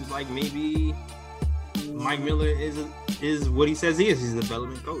it seems like maybe Mike Miller is what he says he is. He's a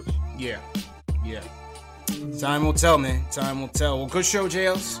development coach. Yeah. Time will tell, man. Time will tell. Well, good show,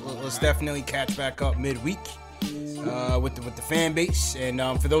 JLs. Let's definitely catch back up midweek with the fan base. And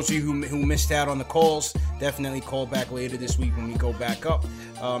for those of you who missed out on the calls, definitely call back later this week when we go back up.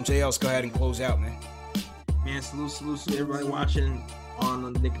 JLs, go ahead and close out, man. Man, salute to everybody watching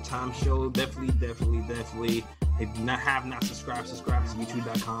on the Nick of Time show. Definitely. If you have not subscribed to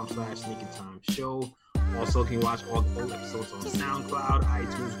youtube.com/Nick of Time show. Also, can you watch all the old episodes on SoundCloud,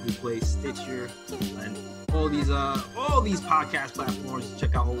 iTunes, Google Play, Stitcher, and all these podcast platforms.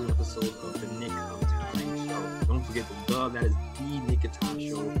 Check out old episodes of the Nick of Time show. Don't forget that is the Nick of Time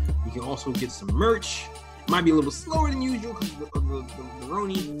show. You can also get some merch. It might be a little slower than usual because of the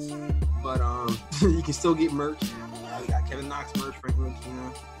Roni, but you can still get merch. We got Kevin Knox merch, Franklin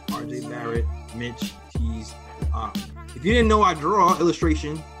Kina, RJ Barrett, Mitch, Tees. If you didn't know, I draw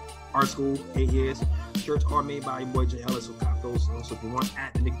illustration, art school, 8 years. Shirts are made by your boy Jay Ellis, so cop those. Also, if you want,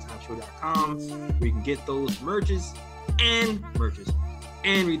 at thenickoftimeshow.com, where you can get those merches and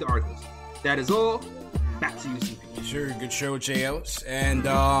read the articles. That is all. Back to you, CP. Sure, good show, Jay Ellis. And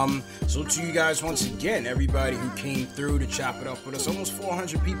so to you guys once again, everybody who came through to chop it up with us. Almost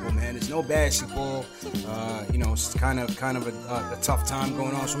 400 people, man. There's no basketball. It's kind of a tough time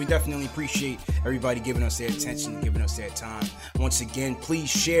going on. So we definitely appreciate everybody giving us their attention and giving us their time. Once again, please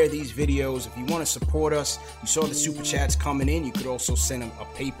share these videos. If you want to support us, you saw the super chats coming in. You could also send a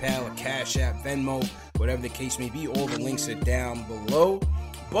PayPal, a Cash App, Venmo, whatever the case may be. All the links are down below.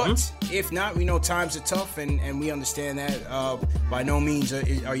 But if not, we know times are tough, and we understand that. By no means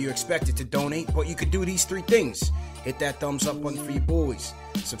are you expected to donate, but you could do these 3 things. Hit that thumbs up button for your boys.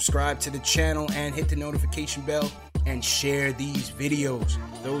 Subscribe to the channel and hit the notification bell, and share these videos.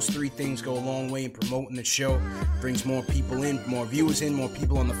 Those 3 things go a long way in promoting the show. Brings more people in, more viewers in, more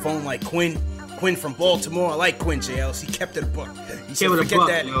people on the phone like Quinn. Quinn from Baltimore. I like Quinn, JLs. He kept it a buck. He said,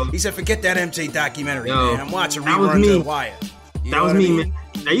 forget that MJ documentary, man. I'm watching reruns of The Wire. That was me, man.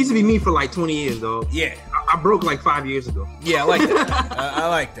 That used to be me for like 20 years, though. Yeah. I broke like 5 years ago. Yeah, I like that. I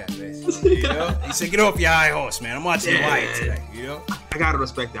like that, man. He said, get off your high horse, man. I'm watching The Wire today, I gotta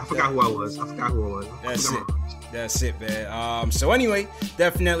respect that. I forgot who I was. That's it, man. So anyway,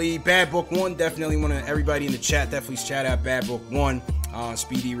 definitely Bad Book 1. Definitely want to, everybody in the chat, definitely shout out Bad Book 1.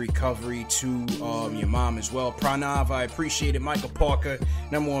 Speedy recovery to your mom as well. Pranav, I appreciate it. Michael Parker,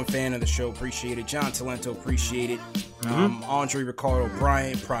 #1 fan of the show, appreciate it. John Talento, appreciate it. Andre Ricardo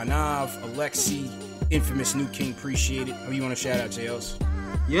Bryant, Pranav, Alexi, Infamous New King, appreciate it. Who you want to shout out, JLs?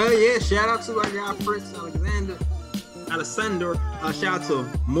 Yeah. Shout out to our guy Fritz Alexander. Shout out to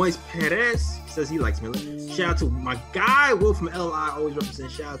Moise Perez. He says he likes Miller. Shout out to my guy Will from LI, always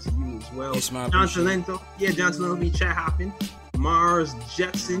represent. Shout out to you as well. John Talento. Yeah, John Talento be chat hopping. Mars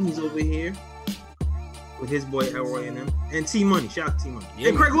Jetson, he's over here with his boy Elroy and them. And T Money, shout out to T Money. Yeah,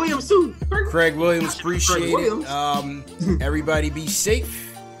 and Craig Williams too. Craig Williams, appreciate it. Everybody be safe.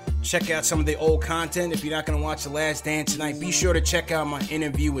 Check out some of the old content. If you're not going to watch The Last Dance tonight, be sure to check out my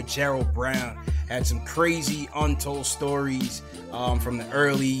interview with Gerald Brown. Had some crazy untold stories from the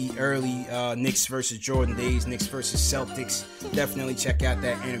early Knicks versus Jordan days, Knicks versus Celtics. Definitely check out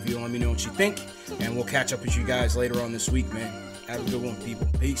that interview and let me know what you think. And we'll catch up with you guys later on this week, man. Have a good one, people.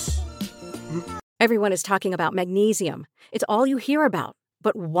 Peace. Everyone is talking about magnesium. It's all you hear about.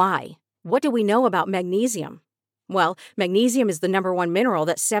 But why? What do we know about magnesium? Well, magnesium is the #1 mineral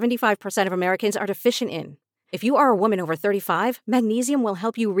that 75% of Americans are deficient in. If you are a woman over 35, magnesium will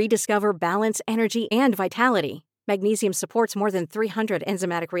help you rediscover balance, energy, and vitality. Magnesium supports more than 300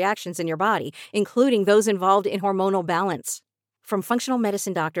 enzymatic reactions in your body, including those involved in hormonal balance. From functional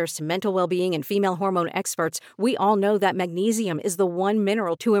medicine doctors to mental well-being and female hormone experts, we all know that magnesium is the one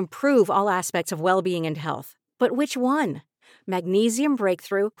mineral to improve all aspects of well-being and health. But which one? Magnesium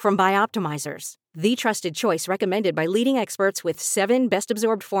Breakthrough from Bioptimizers, the trusted choice recommended by leading experts with 7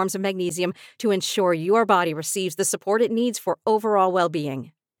 best-absorbed forms of magnesium to ensure your body receives the support it needs for overall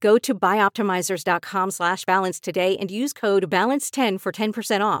well-being. Go to bioptimizers.com/balance today and use code BALANCE10 for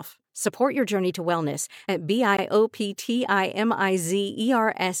 10% off. Support your journey to wellness at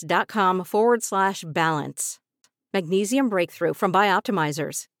bioptimizers.com/balance. Magnesium Breakthrough from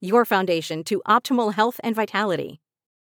Bioptimizers, your foundation to optimal health and vitality.